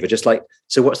talking about, Eva, just like,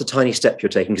 so what's the tiny step you're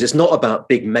taking? Because it's not about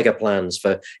big mega plans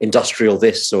for industrial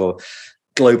this or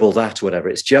global that or whatever.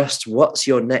 It's just, what's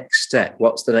your next step?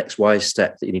 What's the next wise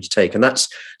step that you need to take? And that's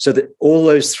so that all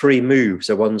those three moves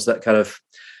are ones that kind of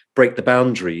break the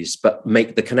boundaries, but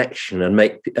make the connection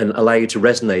and allow you to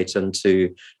resonate and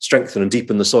to strengthen and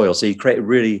deepen the soil. So you create a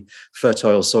really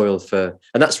fertile soil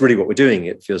and that's really what we're doing.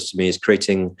 It feels to me is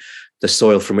creating the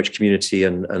soil from which community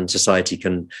and society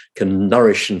can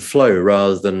nourish and flow,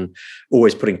 rather than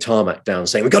always putting tarmac down,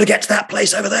 saying, we've got to get to that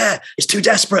place over there. It's too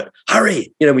desperate.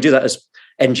 Hurry. We do that as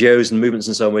NGOs and movements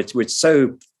and so on. We're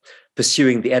so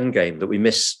pursuing the end game that we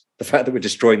miss the fact that we're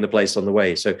destroying the place on the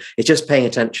way. So it's just paying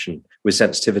attention with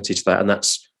sensitivity to that. And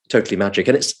that's totally magic.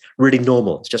 And it's really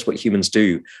normal. It's just what humans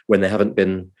do when we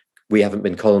haven't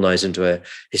been colonized into a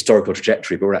historical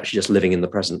trajectory, but we're actually just living in the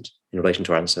present in relation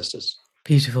to our ancestors.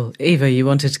 Beautiful. Eva, you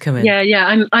wanted to come in.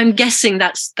 Yeah. I'm guessing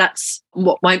that's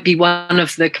what might be one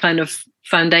of the kind of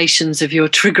foundations of your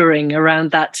triggering around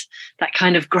that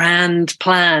kind of grand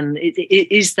plan.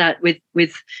 It is that with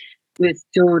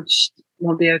George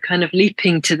Monbiot kind of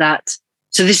leaping to that.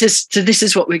 So this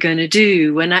is what we're going to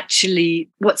do, when actually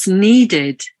what's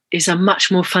needed is a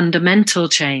much more fundamental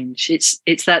change.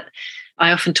 It's that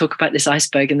I often talk about this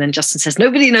iceberg, and then Justin says,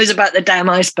 nobody knows about the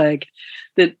damn iceberg.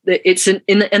 It's an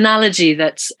analogy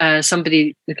that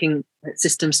somebody looking at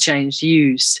systems change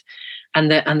used. And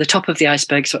the top of the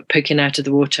iceberg is sort of poking out of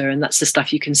the water, and that's the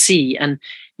stuff you can see. And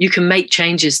you can make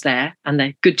changes there, and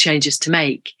they're good changes to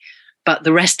make. But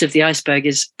the rest of the iceberg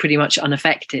is pretty much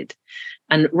unaffected.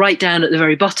 And right down at the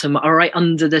very bottom, or right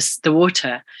under the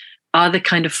water, are the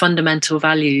kind of fundamental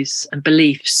values and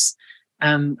beliefs,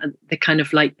 the kind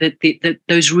of like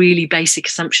those really basic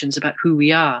assumptions about who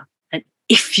we are. And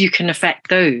if you can affect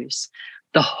those,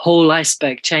 the whole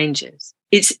iceberg changes.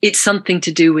 It's something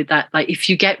to do with that. Like if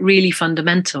you get really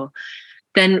fundamental,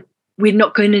 then we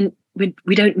don't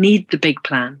need the big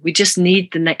plan. We just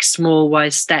need the next small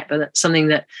wise step. And that's something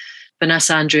that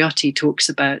Vanessa Andreotti talks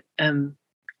about.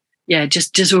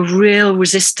 Just a real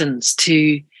resistance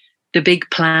to the big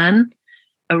plan,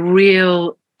 a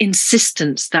real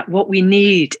insistence that what we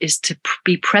need is to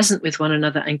be present with one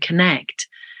another and connect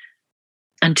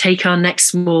and take our next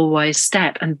small wise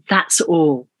step. And that's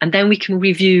all. And then we can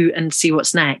review and see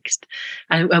what's next.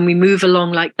 And we move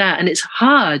along like that. And it's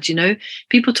hard,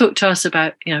 people talk to us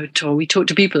about, or we talk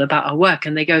to people about our work,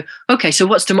 and they go, okay, so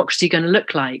what's democracy going to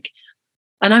look like?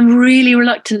 And I'm really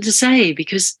reluctant to say,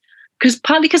 because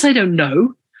partly because I don't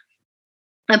know,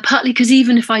 and partly because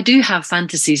even if I do have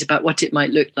fantasies about what it might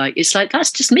look like, it's like,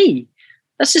 that's just me.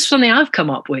 That's just something I've come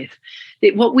up with.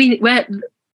 What we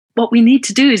need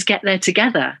to do is get there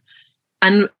together.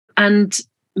 And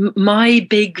my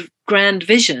big grand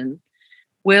vision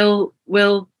I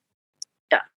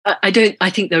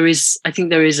think there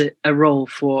is a role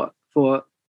for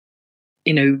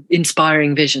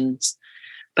inspiring visions.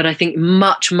 But I think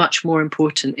much, much more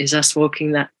important is us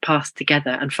walking that path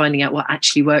together and finding out what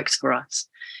actually works for us.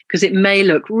 Because it may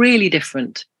look really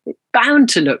different. It's bound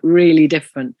to look really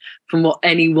different from what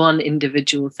any one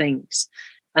individual thinks.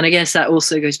 And I guess that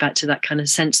also goes back to that kind of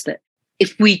sense that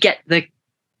if we get the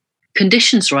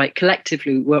conditions right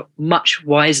collectively, we're much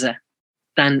wiser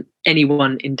than any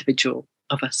one individual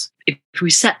of us. If we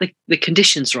set the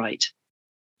conditions right,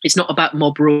 it's not about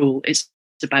mob rule. It's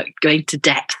about going to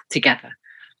depth together.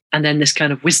 And then this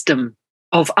kind of wisdom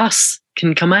of us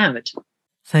can come out.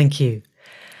 Thank you.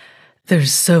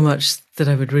 There's so much that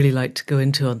I would really like to go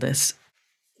into on this.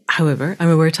 However, I'm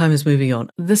aware time is moving on.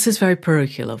 This is very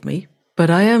parochial of me, but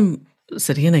I am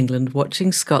sitting in England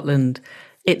watching Scotland,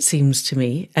 it seems to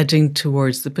me, edging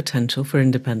towards the potential for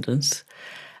independence,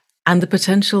 and the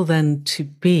potential then to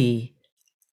be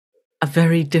a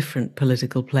very different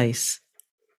political place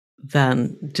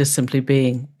than just simply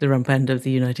being the rump end of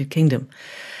the United Kingdom.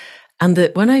 And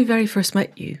that when I very first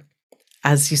met you,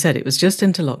 as you said, it was just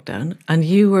into lockdown, and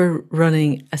you were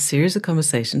running a series of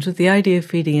conversations with the idea of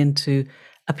feeding into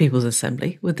a People's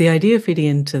Assembly, with the idea of feeding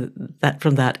into that,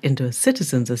 from that into a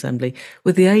Citizens' Assembly,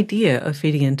 with the idea of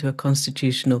feeding into a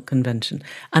constitutional convention.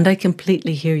 And I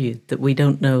completely hear you that we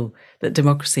don't know that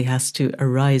democracy has to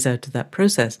arise out of that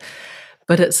process.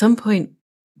 But at some point,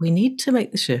 we need to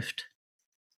make the shift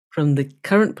from the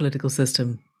current political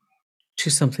system to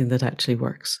something that actually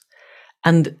works.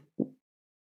 And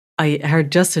I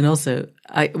heard Justin also,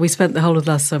 we spent the whole of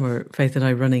last summer, Faith and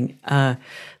I, running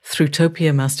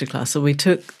Throughtopia Masterclass. So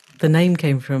the name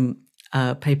came from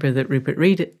a paper that Rupert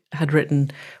Read had written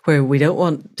where we don't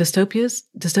want dystopias.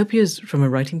 Dystopias, from a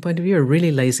writing point of view, are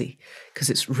really lazy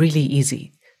because it's really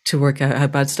easy to work out how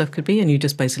bad stuff could be, and you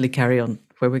just basically carry on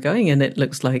where we're going, and it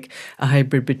looks like a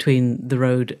hybrid between The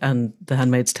Road and The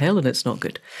Handmaid's Tale, and it's not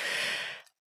good.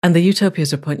 And the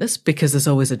utopias are pointless because there's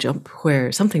always a jump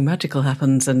where something magical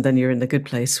happens, and then you're in the good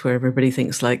place where everybody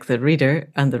thinks like the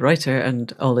reader and the writer,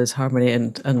 and all is harmony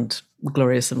and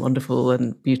glorious and wonderful,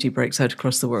 and beauty breaks out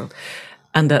across the world.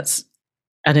 And that's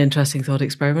an interesting thought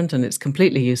experiment, and it's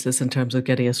completely useless in terms of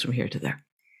getting us from here to there.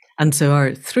 And so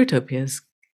our Throughtopias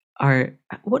are,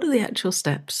 what are the actual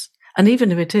steps? And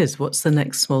even if it is, what's the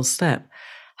next small step?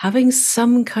 Having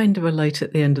some kind of a light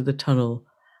at the end of the tunnel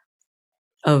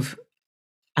of,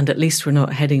 and at least we're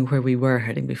not heading where we were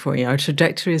heading before. Our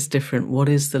trajectory is different. What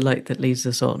is the light that leads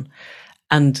us on?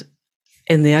 And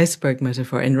in the iceberg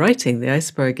metaphor, in writing, the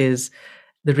iceberg is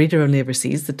the reader only ever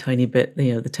sees the tiny bit,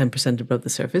 the 10% above the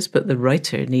surface, but the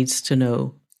writer needs to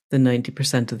know the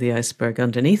 90% of the iceberg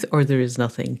underneath, or there is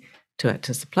nothing to act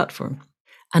as the platform.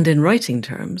 And in writing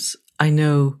terms, I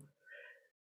know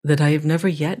that I have never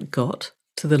yet got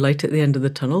to the light at the end of the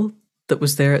tunnel that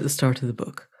was there at the start of the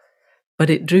book. But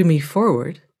it drew me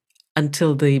forward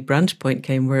until the branch point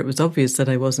came where it was obvious that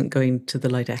I wasn't going to the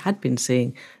light I had been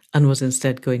seeing and was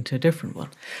instead going to a different one.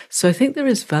 So I think there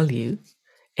is value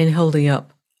in holding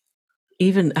up,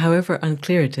 even however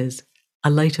unclear it is, a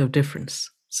light of difference.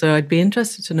 So I'd be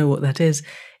interested to know what that is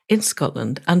in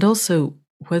Scotland, and also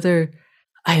whether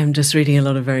I am just reading a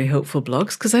lot of very hopeful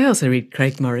blogs, because I also read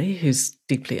Craig Murray, who's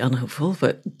deeply unhopeful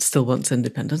but still wants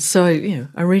independence. So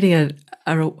I'm reading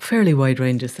a fairly wide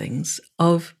range of things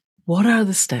of what are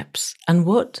the steps, and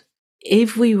what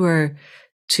if we were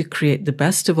to create the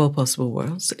best of all possible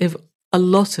worlds, if a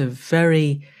lot of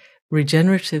very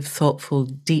regenerative, thoughtful,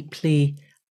 deeply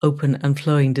open and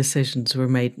flowing decisions were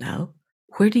made now,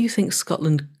 where do you think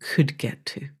Scotland could get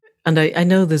to? And I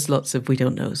know there's lots of we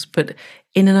don't knows, but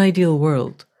in an ideal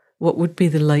world, what would be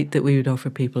the light that we would offer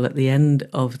people at the end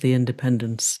of the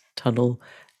independence tunnel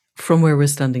from where we're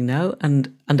standing now,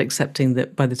 and accepting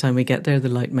that by the time we get there, the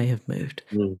light may have moved?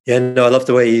 Yeah, no, I love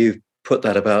the way you put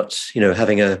that about,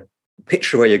 having a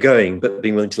picture where you're going, but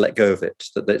being willing to let go of it.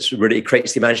 That's really, it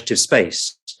creates the imaginative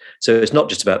space. So it's not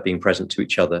just about being present to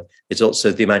each other. It's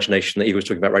also the imagination that you were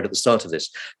talking about right at the start of this,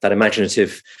 that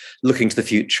imaginative looking to the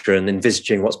future and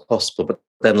envisaging what's possible, but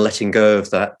then letting go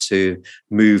of that to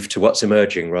move to what's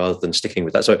emerging rather than sticking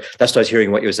with that. So that's what I was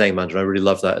hearing what you were saying, Amanda. I really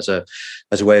love that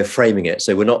as a way of framing it.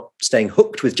 So we're not staying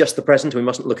hooked with just the present. We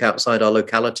mustn't look outside our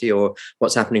locality or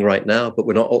what's happening right now, but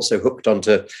we're not also hooked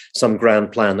onto some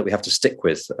grand plan that we have to stick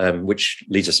with, which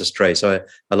leads us astray. So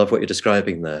I love what you're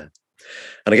describing there.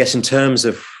 And I guess in terms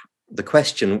of the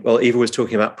question, well, Eva was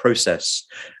talking about process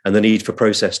and the need for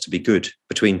process to be good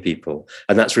between people.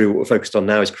 And that's really what we're focused on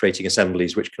now, is creating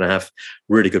assemblies which can have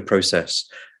really good process.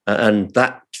 And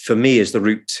that, for me, is the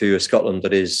route to a Scotland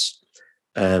that is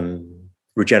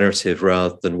regenerative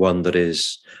rather than one that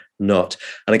is not.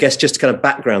 And I guess just to kind of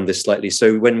background this slightly.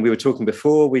 So when we were talking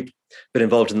before, we'd been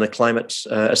involved in the climate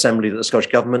assembly that the Scottish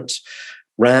Government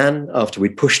ran after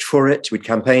we'd pushed for it, we'd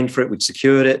campaigned for it, we'd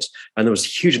secured it, and there was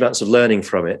huge amounts of learning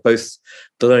from it, both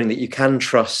the learning that you can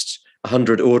trust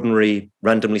 100 ordinary,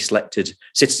 randomly selected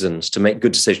citizens to make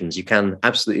good decisions. You can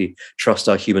absolutely trust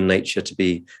our human nature to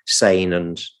be sane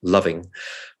and loving,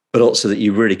 but also that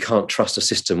you really can't trust a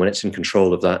system when it's in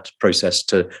control of that process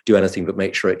to do anything but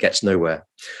make sure it gets nowhere.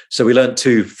 So we learned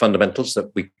two fundamentals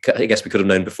that I guess we could have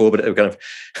known before, but it were kind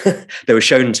of they were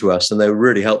shown to us and they were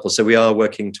really helpful. So we are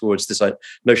working towards this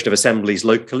notion of assemblies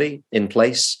locally in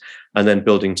place, and then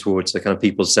building towards the kind of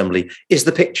people's assembly is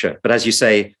the picture. But as you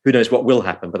say, who knows what will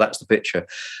happen, but that's the picture.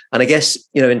 And I guess,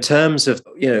 in terms of,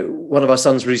 one of our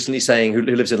sons recently saying, who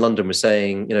lives in London, was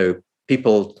saying,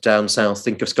 people down south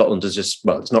think of Scotland as just,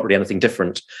 well, it's not really anything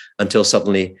different until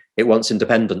suddenly it wants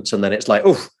independence. And then it's like,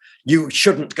 oh, you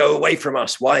shouldn't go away from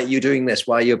us. Why are you doing this?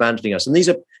 Why are you abandoning us? And these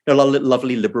are a lot of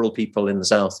lovely liberal people in the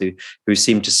south who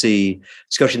seem to see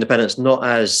Scottish independence not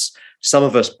as some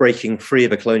of us breaking free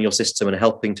of a colonial system and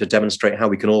helping to demonstrate how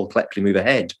we can all collectively move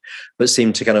ahead, but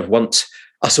seem to kind of want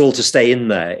us all to stay in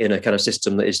there in a kind of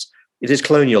system that is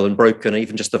colonial and broken.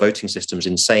 Even just the voting system's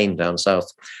insane down south.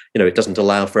 It doesn't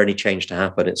allow for any change to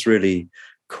happen. It's really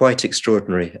quite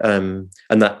extraordinary. And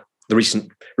that the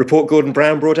recent report Gordon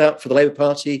Brown brought out for the Labour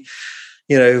Party,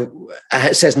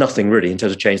 it says nothing really in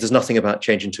terms of change. There's nothing about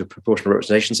changing to a proportional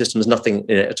representation system. There's nothing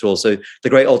in it at all. So the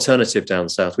great alternative down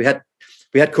south, we had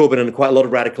Corbyn and quite a lot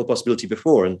of radical possibility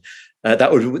before, and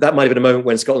that might have been a moment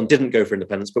when Scotland didn't go for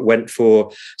independence, but went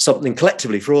for something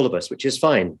collectively for all of us, which is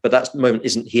fine. But that moment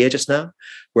isn't here just now.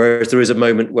 Whereas there is a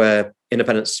moment where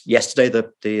independence yesterday,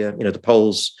 the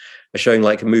polls are showing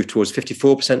like a move towards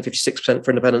 54%, 56%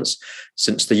 for independence,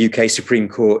 since the UK Supreme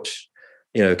Court,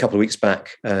 a couple of weeks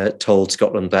back, told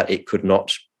Scotland that it could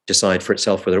not decide for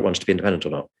itself whether it wants to be independent or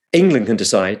not. England can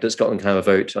decide that Scotland can have a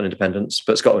vote on independence,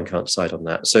 but Scotland can't decide on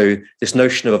that. So this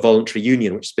notion of a voluntary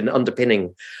union, which has been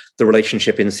underpinning the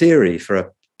relationship in theory for a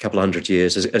couple of hundred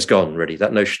years, has gone, really.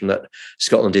 That notion that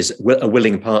Scotland is a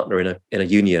willing partner in a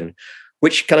union,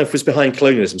 which kind of was behind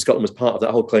colonialism. Scotland was part of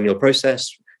that whole colonial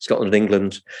process. Scotland and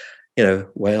England,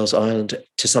 Wales, Ireland,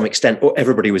 to some extent, or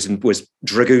everybody was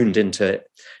dragooned into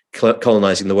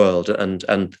colonising the world.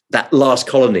 And that last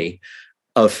colony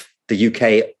of the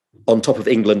UK on top of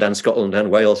England and Scotland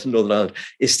and Wales and Northern Ireland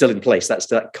is still in place. That's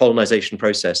that colonisation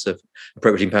process of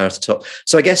appropriating power at the top.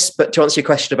 So I guess, but to answer your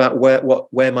question about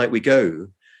where might we go,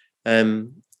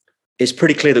 it's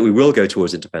pretty clear that we will go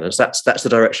towards independence. That's the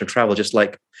direction of travel, just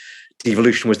like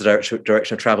devolution was the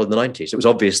direction of travel in the 90s. It was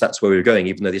obvious that's where we were going,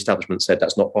 even though the establishment said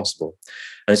that's not possible.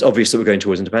 And it's obvious that we're going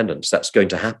towards independence. That's going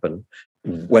to happen,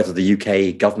 whether the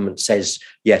UK government says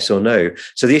yes or no.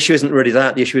 So the issue isn't really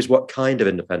that. The issue is what kind of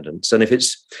independence. And if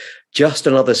it's just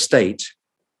another state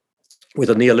with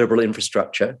a neoliberal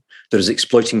infrastructure that is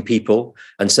exploiting people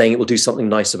and saying it will do something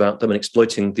nice about them and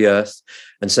exploiting the earth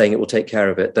and saying it will take care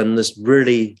of it, then there's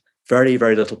really very,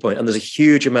 very little point. And there's a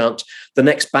huge amount. The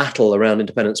next battle around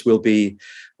independence will be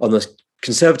on the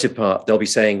Conservative part. They'll be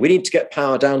saying we need to get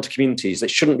power down to communities.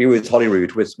 It shouldn't be with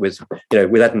Holyrood, with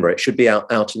Edinburgh. It should be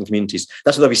out in communities.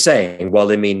 That's what they'll be saying, while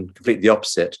they mean completely the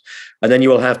opposite. And then you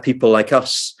will have people like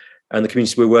us and the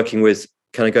communities we're working with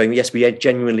kind of going, yes, we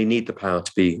genuinely need the power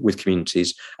to be with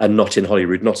communities and not in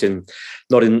Holyrood, not in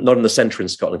the centre in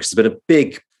Scotland, because there's been a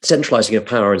big centralising of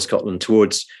power in Scotland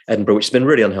towards Edinburgh, which has been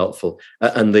really unhelpful.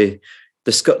 And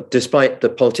despite the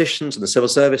politicians and the civil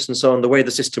service and so on, the way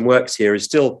the system works here has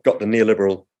still got the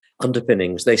neoliberal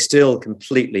underpinnings. They still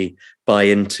completely buy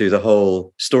into the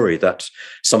whole story that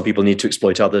some people need to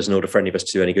exploit others in order for any of us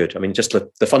to do any good. I mean, just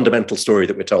the fundamental story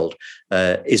that we're told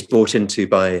is bought into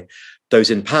by those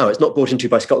in power. It's not brought into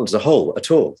by Scotland as a whole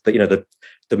at all. That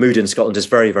the mood in Scotland is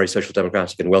very, very social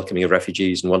democratic and welcoming of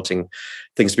refugees and wanting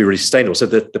things to be really sustainable. So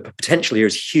the potential here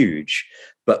is huge,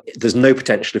 but there's no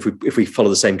potential if we follow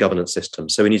the same governance system.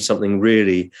 So we need something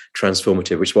really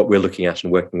transformative, which is what we're looking at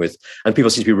and working with. And people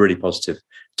seem to be really positive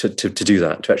to do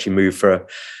that, to actually move for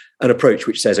an approach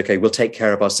which says, okay, we'll take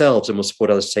care of ourselves and we'll support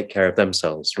others to take care of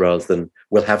themselves, rather than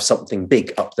we'll have something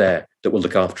big up there that will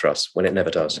look after us, when it never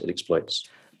does. It exploits.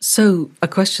 So a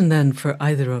question then for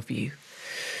either of you.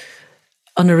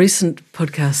 On a recent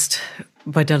podcast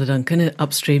by Della Duncan at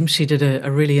Upstream, she did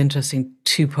a really interesting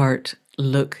 2-part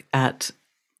look at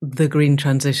the green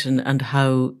transition and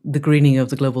how the greening of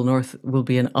the global north will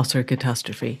be an utter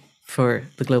catastrophe for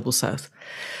the global south.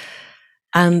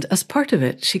 And as part of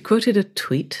it, she quoted a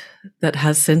tweet that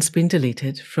has since been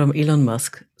deleted from Elon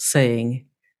Musk saying,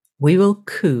 "We will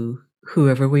coup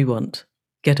whoever we want.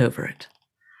 Get over it."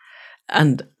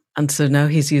 And so now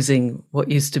he's using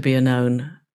what used to be a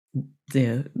noun,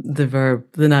 the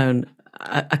noun,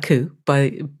 a coup,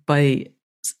 by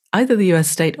either the US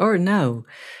state or now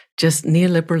just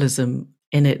neoliberalism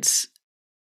in its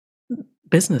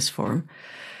business form.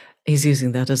 He's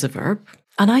using that as a verb.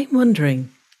 And I'm wondering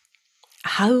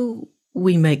how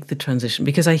we make the transition,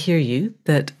 because I hear you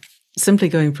that simply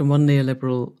going from one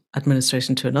neoliberal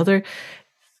administration to another,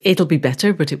 it'll be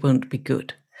better, but it won't be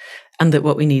good. And that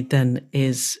what we need then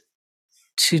is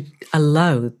to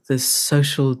allow the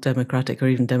social democratic or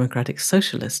even democratic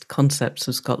socialist concepts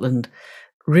of Scotland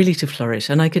really to flourish.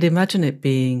 And I could imagine it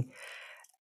being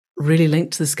really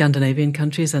linked to the Scandinavian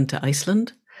countries and to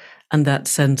Iceland, and that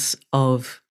sense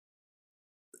of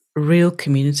real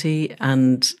community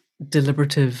and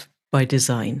deliberative by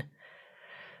design.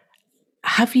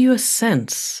 Have you a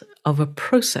sense of a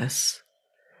process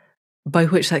by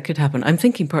which that could happen? I'm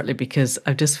thinking partly because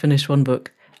I've just finished one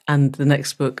book and the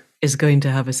next book is going to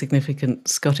have a significant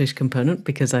Scottish component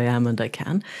because I am and I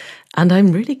can. And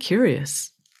I'm really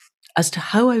curious as to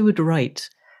how I would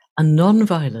write a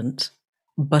non-violent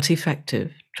but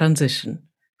effective transition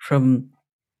from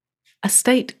a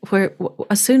state where,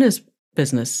 as soon as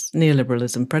business,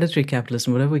 neoliberalism, predatory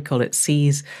capitalism, whatever we call it,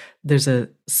 sees there's a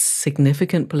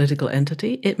significant political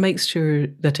entity, it makes sure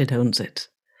that it owns it.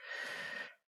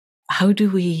 How do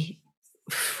we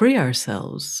free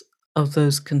ourselves of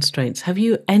those constraints? Have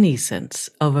you any sense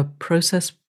of a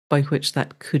process by which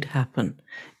that could happen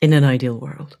in an ideal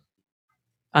world?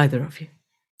 Either of you.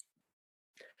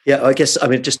 Yeah, I guess,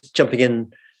 just jumping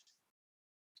in.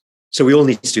 So we all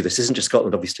need to do this. This isn't just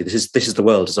Scotland, obviously. This is the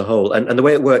world as a whole. And the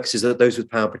way it works is that those with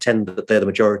power pretend that they're the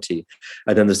majority.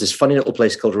 And then there's this funny little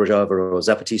place called Rojava or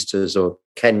Zapatistas or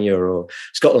Kenya or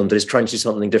Scotland that is trying to do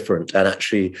something different. And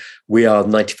actually, we are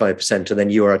 95%, and then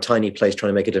you are a tiny place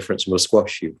trying to make a difference and we'll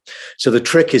squash you. So the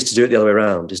trick is to do it the other way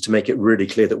around, is to make it really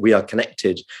clear that we are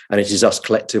connected and it is us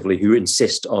collectively who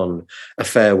insist on a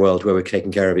fair world where we're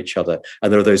taking care of each other.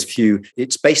 And there are those few,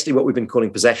 it's basically what we've been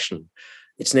calling possession.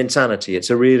 It's an insanity.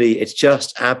 It's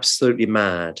just absolutely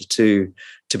mad to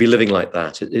be living like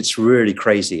that. It's really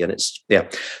crazy. And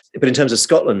but in terms of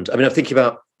Scotland, I'm thinking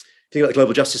about the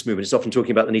global justice movement. It's often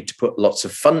talking about the need to put lots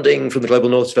of funding from the global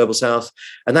north to global south.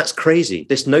 And that's crazy.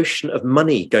 This notion of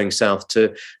money going south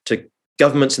to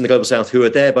governments in the global south who are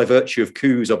there by virtue of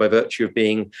coups or by virtue of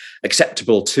being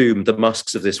acceptable to the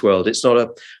Musks of this world.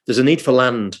 There's a need for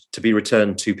land to be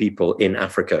returned to people in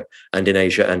Africa and in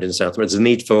Asia and in South America. There's a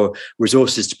need for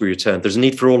resources to be returned. There's a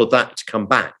need for all of that to come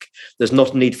back. There's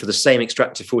not a need for the same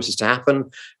extractive forces to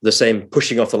happen, the same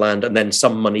pushing off the land, and then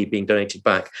some money being donated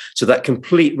back. So that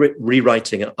complete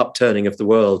rewriting and upturning of the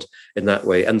world in that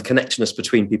way, and connectedness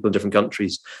between people in different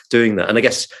countries doing that. And I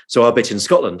guess, so our bit in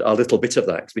Scotland, our little bit of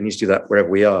that, because we need to do that wherever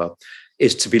we are,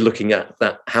 is to be looking at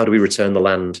that. How do we return the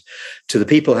land to the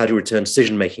people? How do we return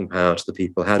decision-making power to the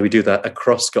people? How do we do that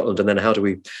across Scotland? And then how do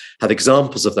we have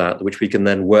examples of that, which we can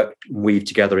then weave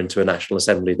together into a National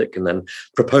Assembly that can then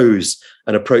propose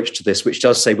an approach to this, which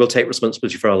does say, we'll take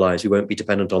responsibility for our lives. We won't be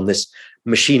dependent on this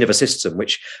machine of a system,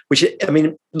 which, I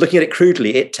mean, looking at it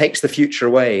crudely, it takes the future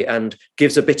away and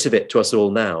gives a bit of it to us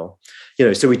all now.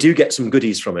 So we do get some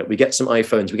goodies from it. We get some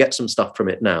iPhones, we get some stuff from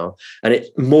it now, and it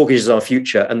mortgages our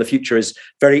future. And the future is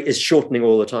shortening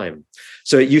all the time.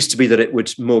 So it used to be that it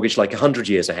would mortgage like 100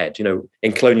 years ahead,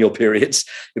 in colonial periods.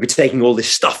 It would be taking all this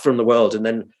stuff from the world,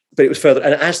 but it was further.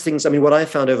 And as things, I mean, what I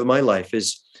found over my life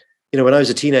is, when I was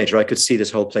a teenager, I could see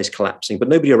this whole place collapsing, but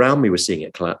nobody around me was seeing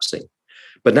it collapsing.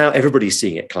 But now everybody's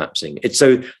seeing it collapsing.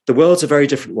 So the world's a very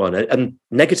different one, and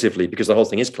negatively because the whole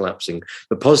thing is collapsing,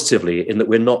 but positively in that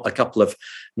we're not a couple of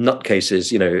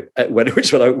nutcases,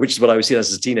 which is what I was seeing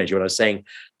as a teenager when I was saying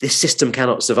this system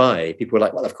cannot survive. People were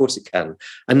like, well, of course it can.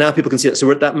 And now people can see it. So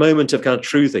we're at that moment of kind of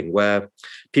truthing where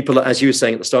people, as you were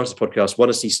saying at the start of the podcast, want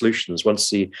to see solutions, want to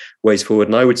see ways forward.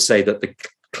 And I would say that the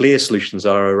clear solutions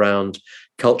are around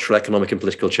cultural, economic, and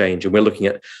political change. And we're looking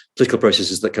at political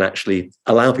processes that can actually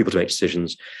allow people to make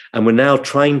decisions. And we're now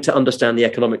trying to understand the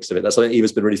economics of it. That's something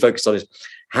Eva's been really focused on, is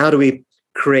how do we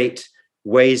create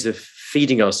ways of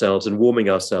feeding ourselves and warming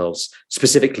ourselves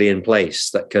specifically in place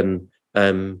that can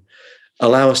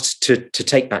allow us to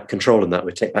take back control in that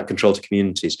way, take back control to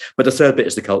communities. But the third bit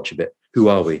is the culture bit. Who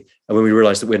are we? And when we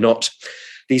realize that we're not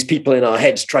these people in our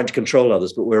heads trying to control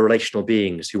others, but we're relational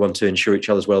beings who want to ensure each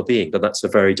other's well-being, then that's a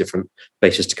very different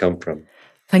basis to come from.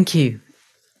 Thank you.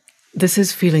 This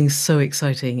is feeling so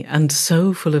exciting and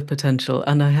so full of potential.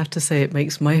 And I have to say, it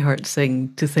makes my heart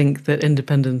sing to think that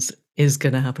independence is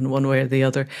going to happen one way or the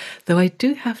other. Though I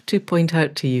do have to point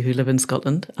out to you who live in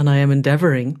Scotland, and I am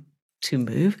endeavouring to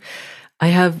move, I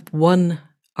have one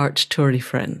arch Tory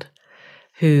friend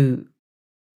who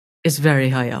is very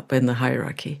high up in the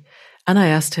hierarchy. And I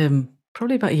asked him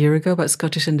probably about a year ago about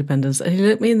Scottish independence, and he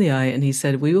looked me in the eye and he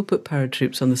said, we will put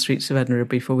paratroops on the streets of Edinburgh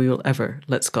before we will ever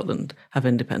let Scotland have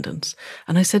independence.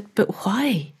 And I said, but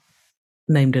why?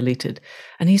 Name deleted.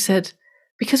 And he said,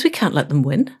 because we can't let them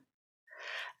win.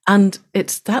 And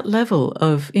it's that level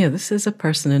of, this is a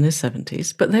person in his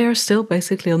 70s, but they are still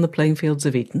basically on the playing fields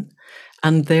of Eton.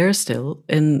 And they're still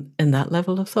in that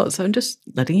level of thought. So I'm just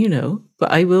letting you know, but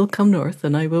I will come north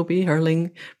and I will be hurling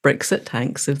bricks at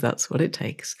tanks if that's what it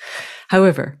takes.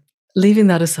 However, leaving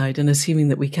that aside and assuming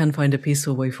that we can find a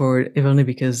peaceful way forward, if only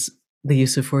because the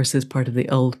use of force is part of the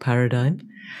old paradigm.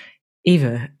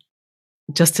 Eva,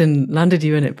 Justin landed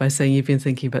you in it by saying you've been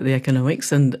thinking about the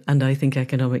economics, and I think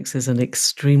economics is an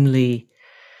extremely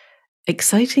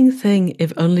exciting thing,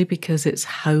 if only because it's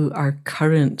how our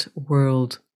current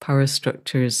world power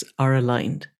structures are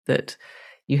aligned, that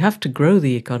you have to grow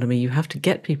the economy, you have to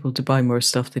get people to buy more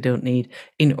stuff they don't need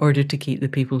in order to keep the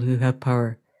people who have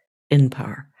power in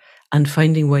power. And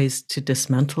finding ways to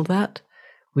dismantle that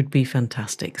would be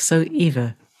fantastic. So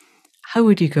Eva, how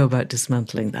would you go about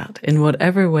dismantling that in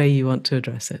whatever way you want to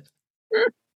address it?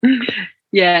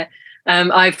 Yeah,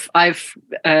 I've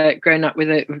grown up with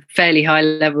a fairly high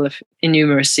level of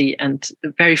innumeracy and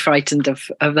very frightened of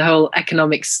the whole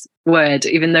economics word,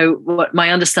 even though what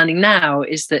my understanding now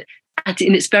is that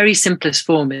in its very simplest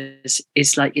form is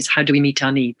how do we meet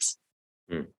our needs?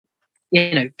 And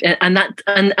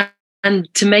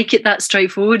to make it that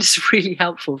straightforward is really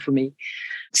helpful for me.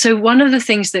 So one of the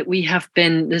things that we have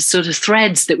been, the sort of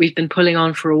threads that we've been pulling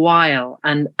on for a while,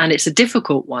 and it's a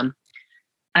difficult one,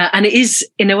 and it is,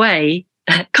 in a way,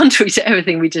 contrary to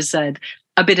everything we just said,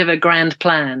 a bit of a grand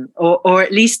plan, or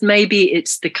at least maybe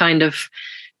it's the kind of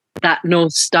that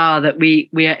North Star that we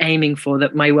are aiming for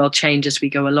that may well change as we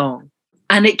go along.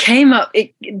 And it came up,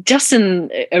 Justin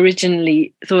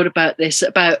originally thought about this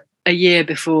about a year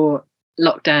before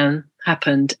lockdown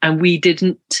happened, and we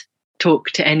didn't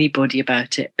talk to anybody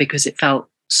about it because it felt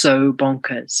so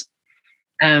bonkers.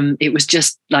 It was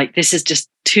just like, this is just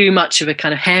too much of a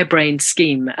kind of harebrained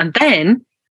scheme. And then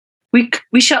we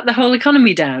shut the whole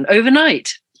economy down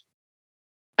overnight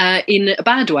in a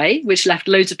bad way, which left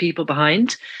loads of people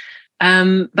behind.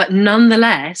 But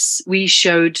nonetheless, we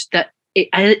showed that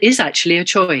it is actually a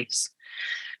choice.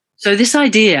 So this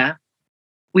idea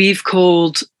we've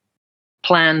called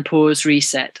plan, pause,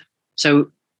 reset.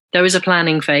 So there is a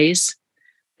planning phase,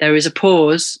 there is a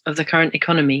pause of the current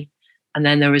economy, and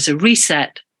then there is a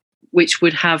reset which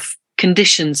would have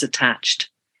conditions attached.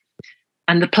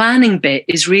 And the planning bit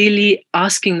is really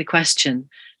asking the question,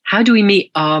 how do we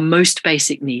meet our most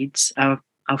basic needs, our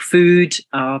food,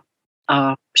 our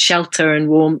shelter and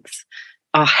warmth,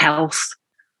 our health?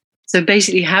 So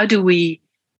basically, how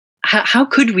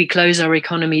could we close our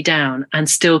economy down and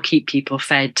still keep people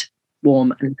fed,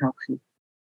 warm and healthy?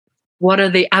 What are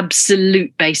the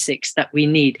absolute basics that we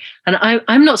need? And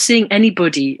I'm not seeing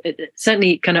anybody,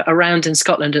 certainly kind of around in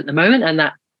Scotland at the moment, and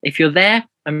that if you're there,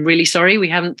 I'm really sorry,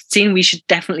 we should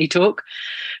definitely talk,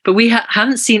 but we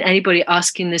haven't seen anybody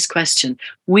asking this question.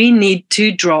 We need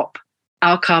to drop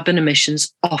our carbon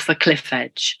emissions off a cliff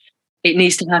edge. It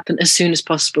needs to happen as soon as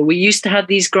possible. We used to have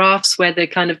these graphs where the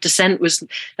kind of descent was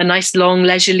a nice, long,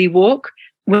 leisurely walk.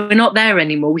 We're not there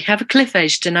anymore. We have a cliff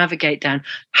edge to navigate down.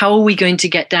 How are we going to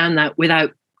get down that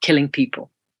without killing people?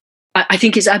 I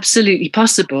think it's absolutely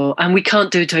possible, and we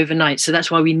can't do it overnight. So that's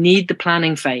why we need the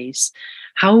planning phase.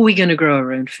 How are we going to grow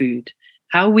our own food?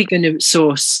 How are we going to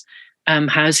source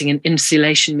housing and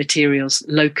insulation materials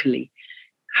locally?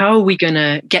 How are we going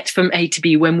to get from A to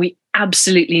B when we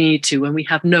absolutely need to, when we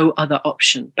have no other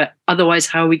option? But otherwise,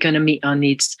 how are we going to meet our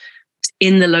needs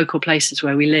in the local places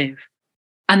where we live?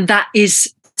 And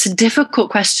it's a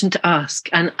difficult question to ask.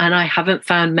 And I haven't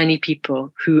found many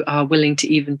people who are willing to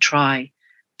even try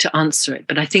to answer it.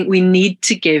 But I think we need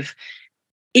to give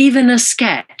even a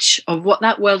sketch of what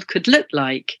that world could look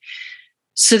like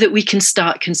so that we can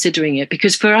start considering it.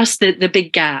 Because for us, the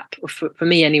big gap, or for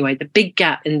me anyway, the big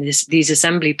gap in these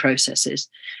assembly processes,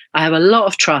 I have a lot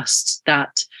of trust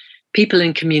that people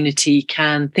in community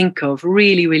can think of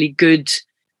really, really good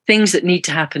things that need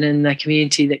to happen in their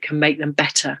community that can make them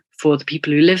better for the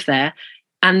people who live there,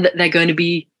 and that they're going to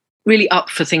be really up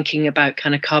for thinking about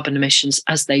kind of carbon emissions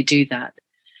as they do that.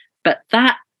 But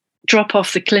that drop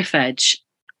off the cliff edge,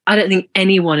 I don't think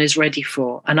anyone is ready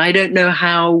for. And I don't know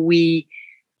how we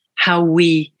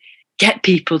get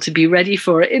people to be ready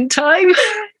for it in time,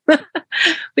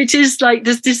 which is like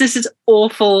this is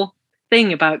awful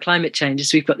thing about climate change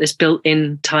is we've got this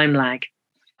built-in time lag.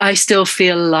 I still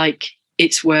feel like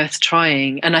it's worth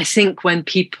trying. And I think when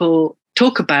people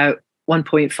talk about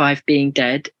 1.5 being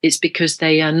dead, it's because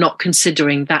they are not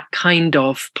considering that kind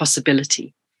of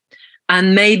possibility.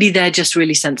 And maybe they're just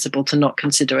really sensible to not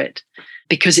consider it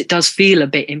because it does feel a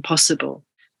bit impossible.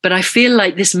 But I feel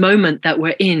like this moment that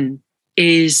we're in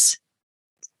is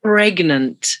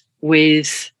pregnant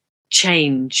with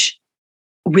change,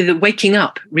 with waking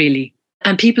up, really.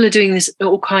 And people are doing this in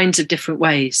all kinds of different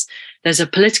ways. There's a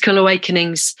political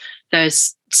awakenings,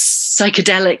 there's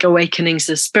psychedelic awakenings,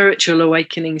 there's spiritual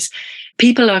awakenings.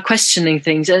 People are questioning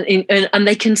things and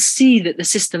they can see that the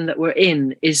system that we're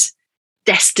in is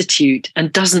destitute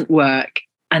and doesn't work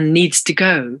and needs to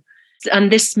go.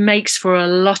 And this makes for a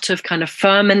lot of kind of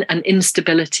ferment and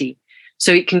instability.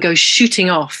 So it can go shooting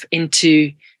off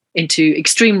into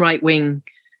extreme right-wing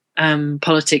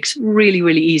politics really,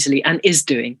 really easily, and is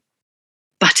doing.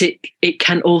 But it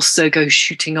can also go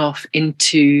shooting off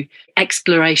into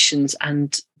explorations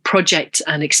and projects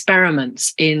and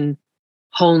experiments in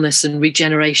wholeness and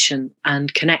regeneration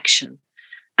and connection.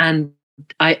 And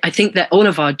I think that all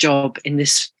of our job in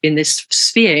this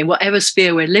sphere, in whatever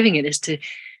sphere we're living in, is to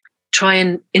try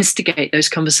and instigate those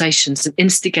conversations and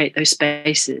instigate those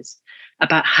spaces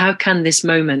about how can this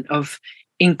moment of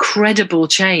incredible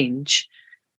change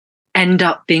end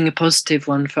up being a positive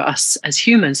one for us as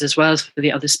humans as well as for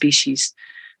the other species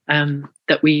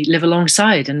that we live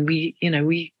alongside and we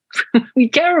we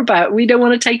care about. We don't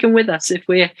want to take them with us if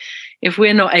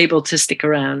we're not able to stick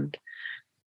around.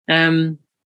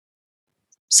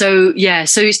 So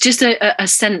it's just a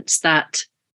sense that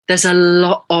there's a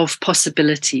lot of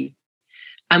possibility,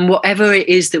 and whatever it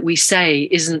is that we say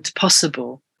isn't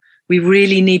possible, we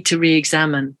really need to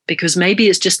re-examine, because maybe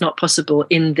it's just not possible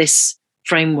in this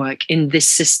framework, in this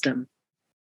system.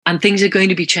 And things are going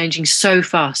to be changing so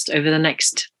fast over the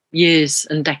next years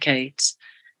and decades.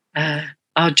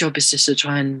 Our job is just to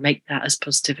try and make that as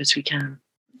positive as we can.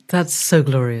 That's so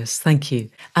glorious. Thank you.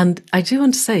 And I do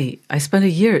want to say, I spent a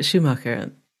year at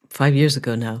Schumacher 5 years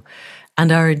ago now,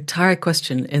 and our entire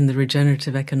question in the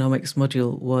regenerative economics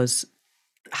module was,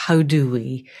 how do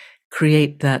we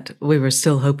create that? We were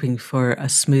still hoping for a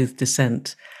smooth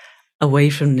descent away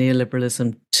from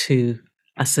neoliberalism to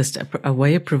assist a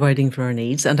way of providing for our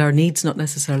needs, and our needs not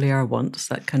necessarily our wants,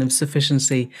 that kind of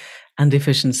sufficiency and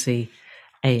efficiency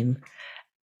aim.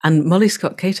 And Molly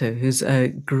Scott Cato, who's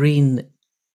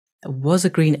was a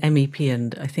Green MEP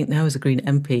and I think now is a Green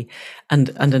MP and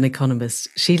an economist,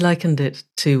 she likened it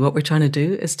to what we're trying to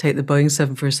do is take the Boeing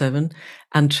 747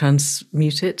 and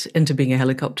transmute it into being a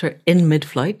helicopter in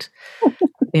mid-flight.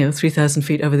 3,000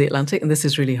 feet over the Atlantic, and this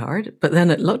is really hard. But then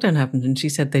lockdown happened, and she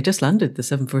said, they just landed the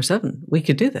 747. We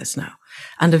could do this now.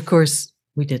 And of course,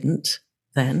 we didn't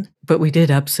then, but we did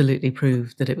absolutely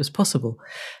prove that it was possible.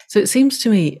 So it seems to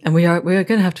me, and we are going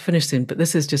to have to finish soon, but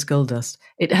this is just gold dust.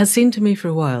 It has seemed to me for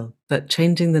a while that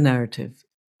changing the narrative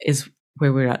is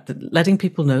where we're at, that letting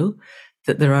people know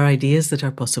that there are ideas that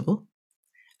are possible,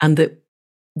 and that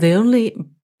the only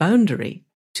boundary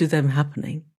to them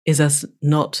happening is us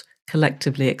not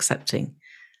collectively accepting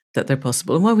that they're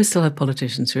possible. And while we still have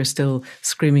politicians who are still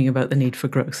screaming about the need for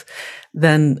growth,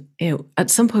 then at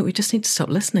some point we just need to stop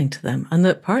listening to them. And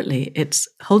that partly it's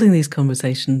holding these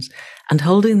conversations and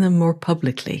holding them more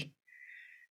publicly.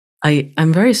 I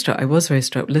was very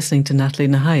struck listening to Natalie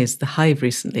Nahai's The Hive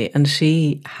recently, and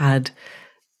she had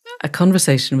a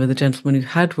conversation with a gentleman who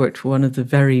had worked for one of the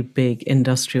very big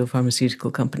industrial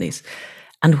pharmaceutical companies.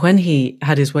 And when he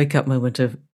had his wake-up moment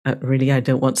of, really, I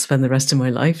don't want to spend the rest of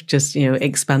my life just,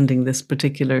 expanding this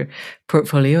particular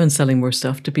portfolio and selling more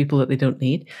stuff to people that they don't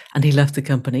need, and he left the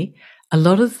company, a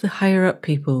lot of the higher-up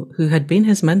people who had been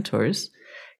his mentors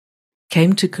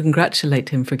came to congratulate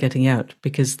him for getting out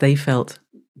because they felt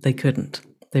they couldn't.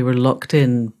 They were locked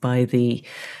in by the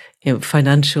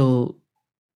financial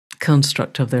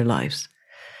construct of their lives.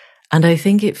 And I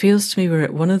think it feels to me we're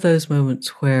at one of those moments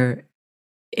where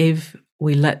if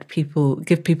we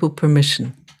give people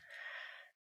permission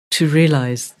to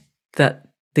realize that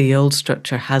the old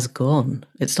structure has gone.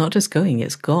 It's not just going,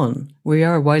 it's gone. We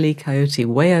are Wile E. Coyote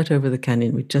way out over the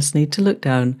canyon. We just need to look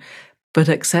down, but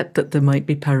accept that there might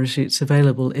be parachutes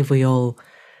available if we all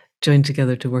join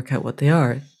together to work out what they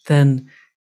are. Then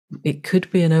it could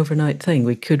be an overnight thing.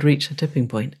 We could reach a tipping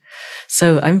point.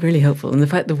 So I'm really hopeful. And the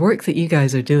fact the work that you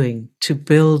guys are doing to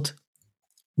build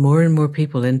more and more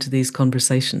people into these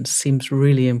conversations seems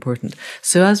really important.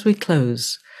 So as we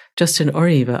close, Justin or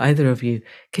Eva, either of you,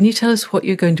 can you tell us what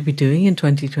you're going to be doing in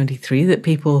 2023 that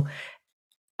people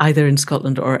either in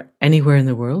Scotland or anywhere in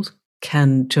the world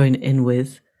can join in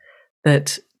with,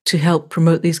 that to help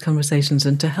promote these conversations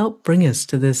and to help bring us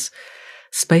to this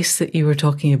space that you were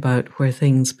talking about where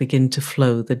things begin to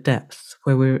flow, the depth,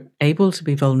 where we're able to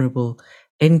be vulnerable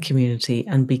in community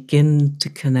and begin to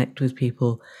connect with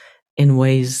people in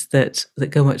ways that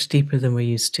go much deeper than we're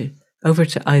used to. Over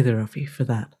to either of you for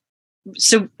that.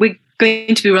 So we're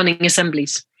going to be running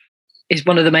assemblies is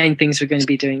one of the main things we're going to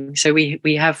be doing. So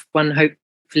we have one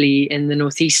hopefully in the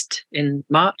Northeast in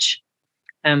March.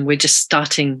 We're just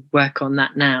starting work on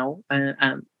that now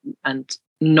and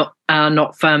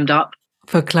not firmed up.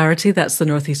 For clarity, that's the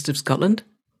Northeast of Scotland.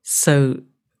 So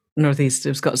Northeast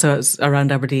of Scotland, so it's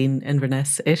around Aberdeen,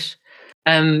 Inverness-ish.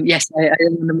 Yes, I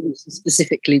don't want to mention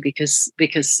specifically because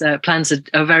plans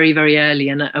are very, very early,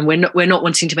 and we're not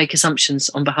wanting to make assumptions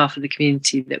on behalf of the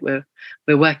community that we're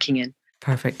working in.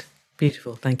 Perfect,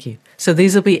 beautiful, thank you. So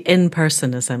these will be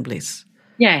in-person assemblies.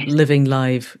 Yeah, living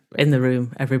live in the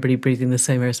room, everybody breathing the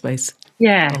same airspace.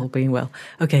 Yeah, all being well.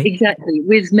 Okay, exactly.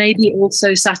 With maybe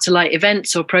also satellite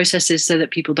events or processes so that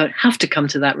people don't have to come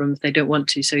to that room if they don't want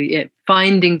to. So yeah,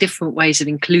 finding different ways of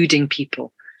including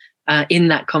people in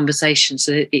that conversation.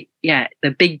 So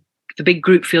the big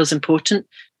group feels important,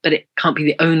 but it can't be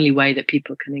the only way that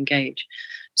people can engage.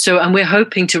 So, and we're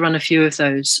hoping to run a few of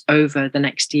those over the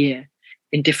next year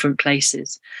in different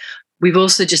places. We've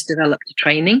also just developed a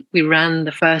training. We ran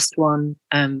the first one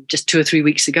just 2 or 3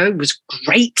 weeks ago. It was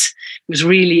great. It was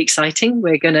really exciting.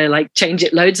 We're going to change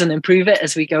it loads and improve it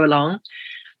as we go along.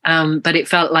 But it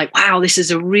felt like, wow, this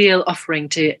is a real offering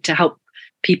to help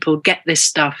people get this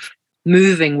stuff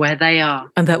moving where they are.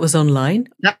 And that was online?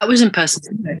 That was in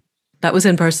person. That was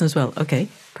in person as well. Okay,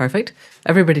 perfect.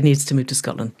 Everybody needs to move to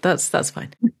Scotland. That's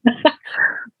fine.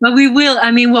 Well, we will.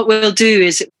 I mean, what we'll do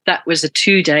is that was a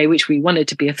 2-day, which we wanted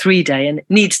to be a 3-day, and it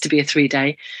needs to be a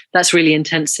 3-day. That's really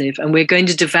intensive. And we're going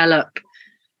to develop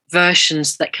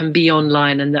versions that can be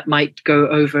online and that might go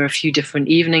over a few different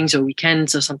evenings or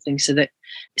weekends or something so that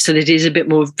it is a bit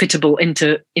more fittable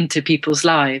into people's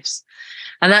lives.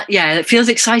 And that, it feels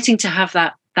exciting to have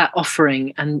that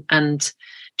offering and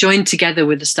joined together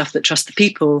with the stuff that Trust the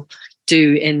People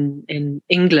do in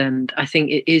England. I think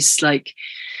it is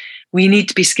we need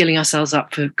to be skilling ourselves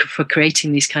up for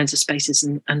creating these kinds of spaces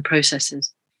and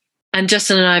processes. And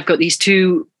Justin and I have got these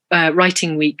 2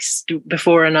 writing weeks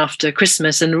before and after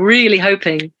Christmas, and really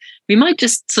hoping we might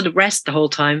just sort of rest the whole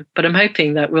time, but I'm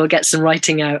hoping that we'll get some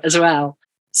writing out as well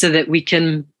so that we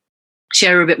can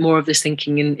share a bit more of this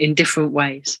thinking in different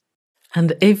ways.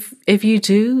 And if you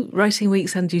do writing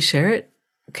weeks and you share it,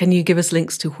 can you give us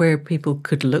links to where people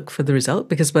could look for the result?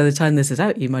 Because by the time this is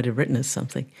out, you might have written us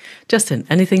something. Justin,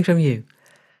 anything from you?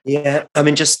 Yeah, I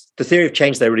mean, just the theory of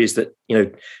change there really is that,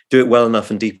 do it well enough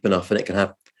and deep enough, and it can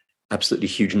have absolutely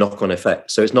huge knock-on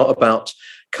effects. So it's not about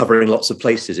covering lots of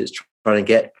places. It's trying to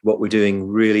get what we're doing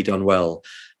really done well.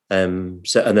 And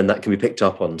then that can be picked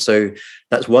up on. So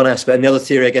that's one aspect. And the other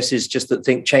theory, I guess, is just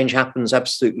that change happens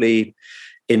absolutely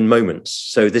in moments.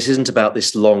 So this isn't about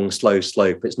this long, slow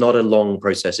slope. It's not a long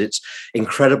process. It's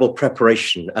incredible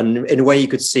preparation. And in a way, you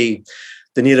could see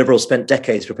the neoliberals spent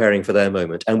decades preparing for their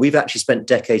moment. And we've actually spent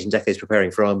decades and decades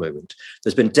preparing for our moment.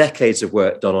 There's been decades of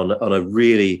work done on a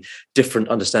really different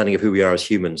understanding of who we are as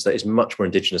humans that is much more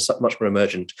indigenous, much more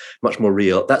emergent, much more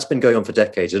real. That's been going on for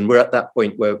decades. And we're at that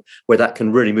point where that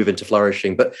can really move into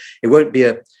flourishing. But it won't be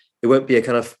a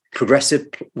kind of progressive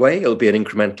way. It'll be an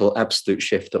incremental, absolute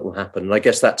shift that will happen. And I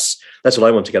guess that's what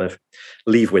I want to kind of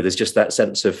leave with, is just that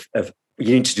sense of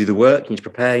you need to do the work, you need to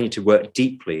prepare, you need to work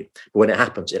deeply. But when it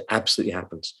happens, it absolutely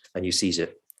happens, and you seize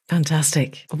it.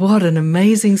 Fantastic. What an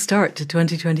amazing start to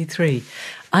 2023.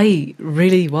 I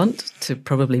really want to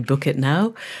probably book it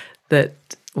now, that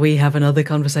we have another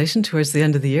conversation towards the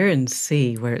end of the year and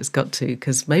see where it's got to,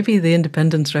 because maybe the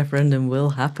independence referendum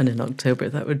will happen in October.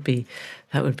 That would be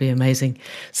amazing.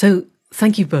 So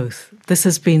thank you both. This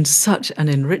has been such an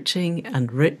enriching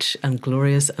and rich and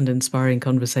glorious and inspiring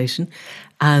conversation.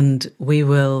 And we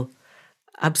will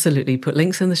absolutely put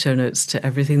links in the show notes to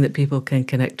everything that people can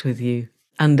connect with you.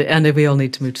 And if we all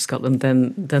need to move to Scotland,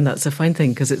 then that's a fine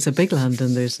thing, because it's a big land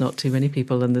and there's not too many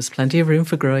people and there's plenty of room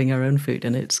for growing our own food,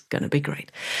 and it's going to be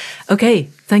great. Okay,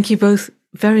 thank you both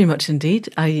very much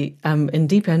indeed. I am in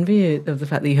deep envy of the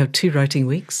fact that you have 2 writing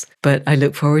weeks, but I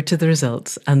look forward to the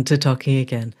results and to talking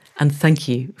again. And thank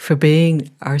you for being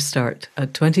our start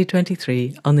at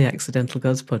 2023 on the Accidental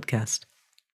Gods podcast.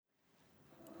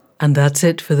 And that's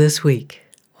it for this week.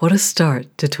 What a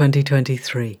start to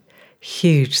 2023.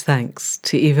 Huge thanks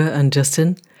to Eva and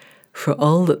Justin for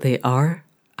all that they are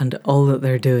and all that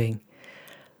they're doing.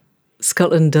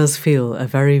 Scotland does feel a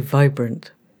very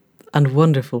vibrant and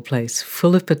wonderful place,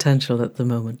 full of potential at the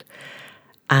moment.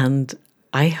 And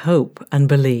I hope and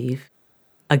believe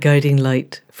a guiding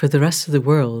light for the rest of the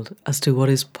world as to what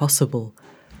is possible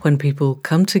when people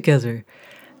come together,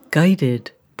 guided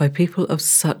by people of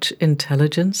such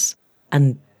intelligence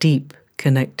and deep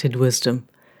connected wisdom.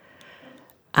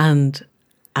 And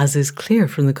as is clear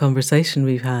from the conversation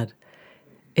we've had,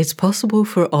 it's possible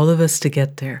for all of us to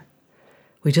get there.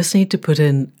 We just need to put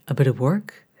in a bit of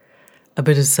work, a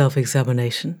bit of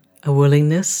self-examination, a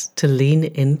willingness to lean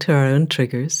into our own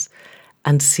triggers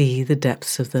and see the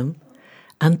depths of them,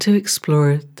 and to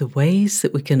explore the ways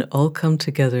that we can all come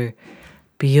together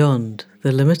beyond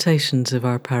the limitations of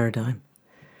our paradigm.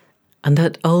 And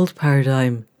that old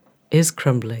paradigm is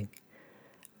crumbling.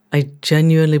 I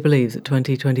genuinely believe that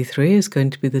 2023 is going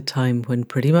to be the time when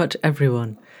pretty much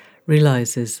everyone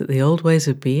realizes that the old ways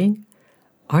of being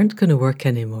aren't going to work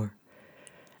anymore,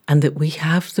 and that we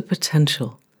have the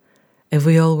potential, if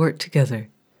we all work together,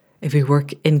 if we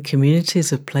work in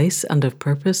communities of place and of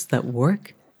purpose that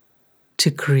work, to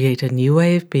create a new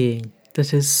way of being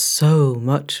that is so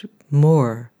much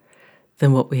more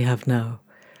than what we have now,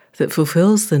 that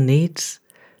fulfills the needs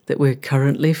that we're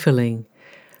currently filling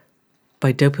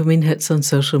by dopamine hits on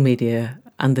social media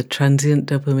and the transient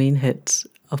dopamine hits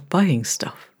of buying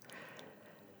stuff.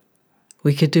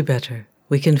 We could do better.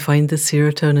 We can find the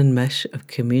serotonin mesh of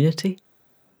community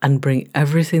and bring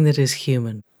everything that is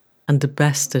human and the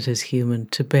best that is human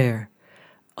to bear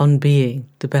on being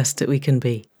the best that we can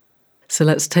be. So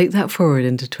let's take that forward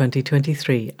into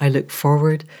 2023. I look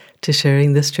forward to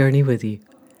sharing this journey with you,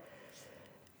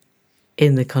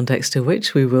 in the context of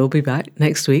which we will be back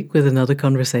next week with another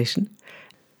conversation.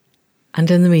 And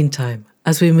in the meantime,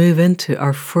 as we move into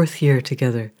our 4th year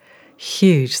together,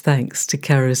 huge thanks to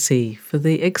Cara C for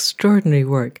the extraordinary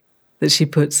work that she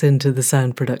puts into the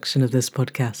sound production of this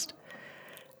podcast,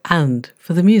 and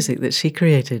for the music that she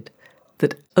created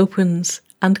that opens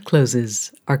and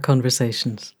closes our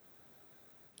conversations.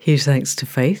 Huge thanks to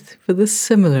Faith for the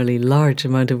similarly large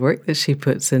amount of work that she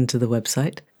puts into the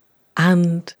website,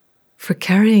 and for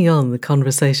carrying on the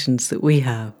conversations that we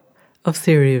have of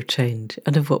theory of change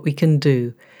and of what we can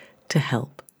do to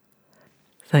help.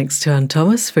 Thanks to Anne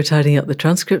Thomas for tidying up the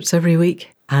transcripts every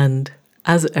week, and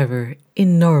as ever,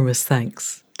 enormous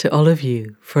thanks to all of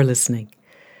you for listening.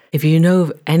 If you know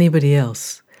of anybody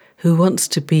else who wants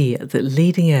to be at the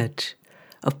leading edge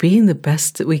of being the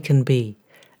best that we can be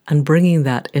and bringing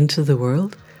that into the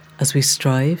world as we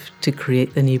strive to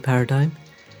create the new paradigm,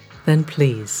 then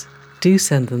please do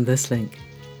send them this link.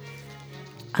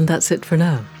 And that's it for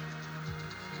now.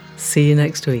 See you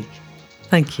next week.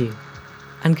 Thank you,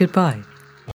 and goodbye.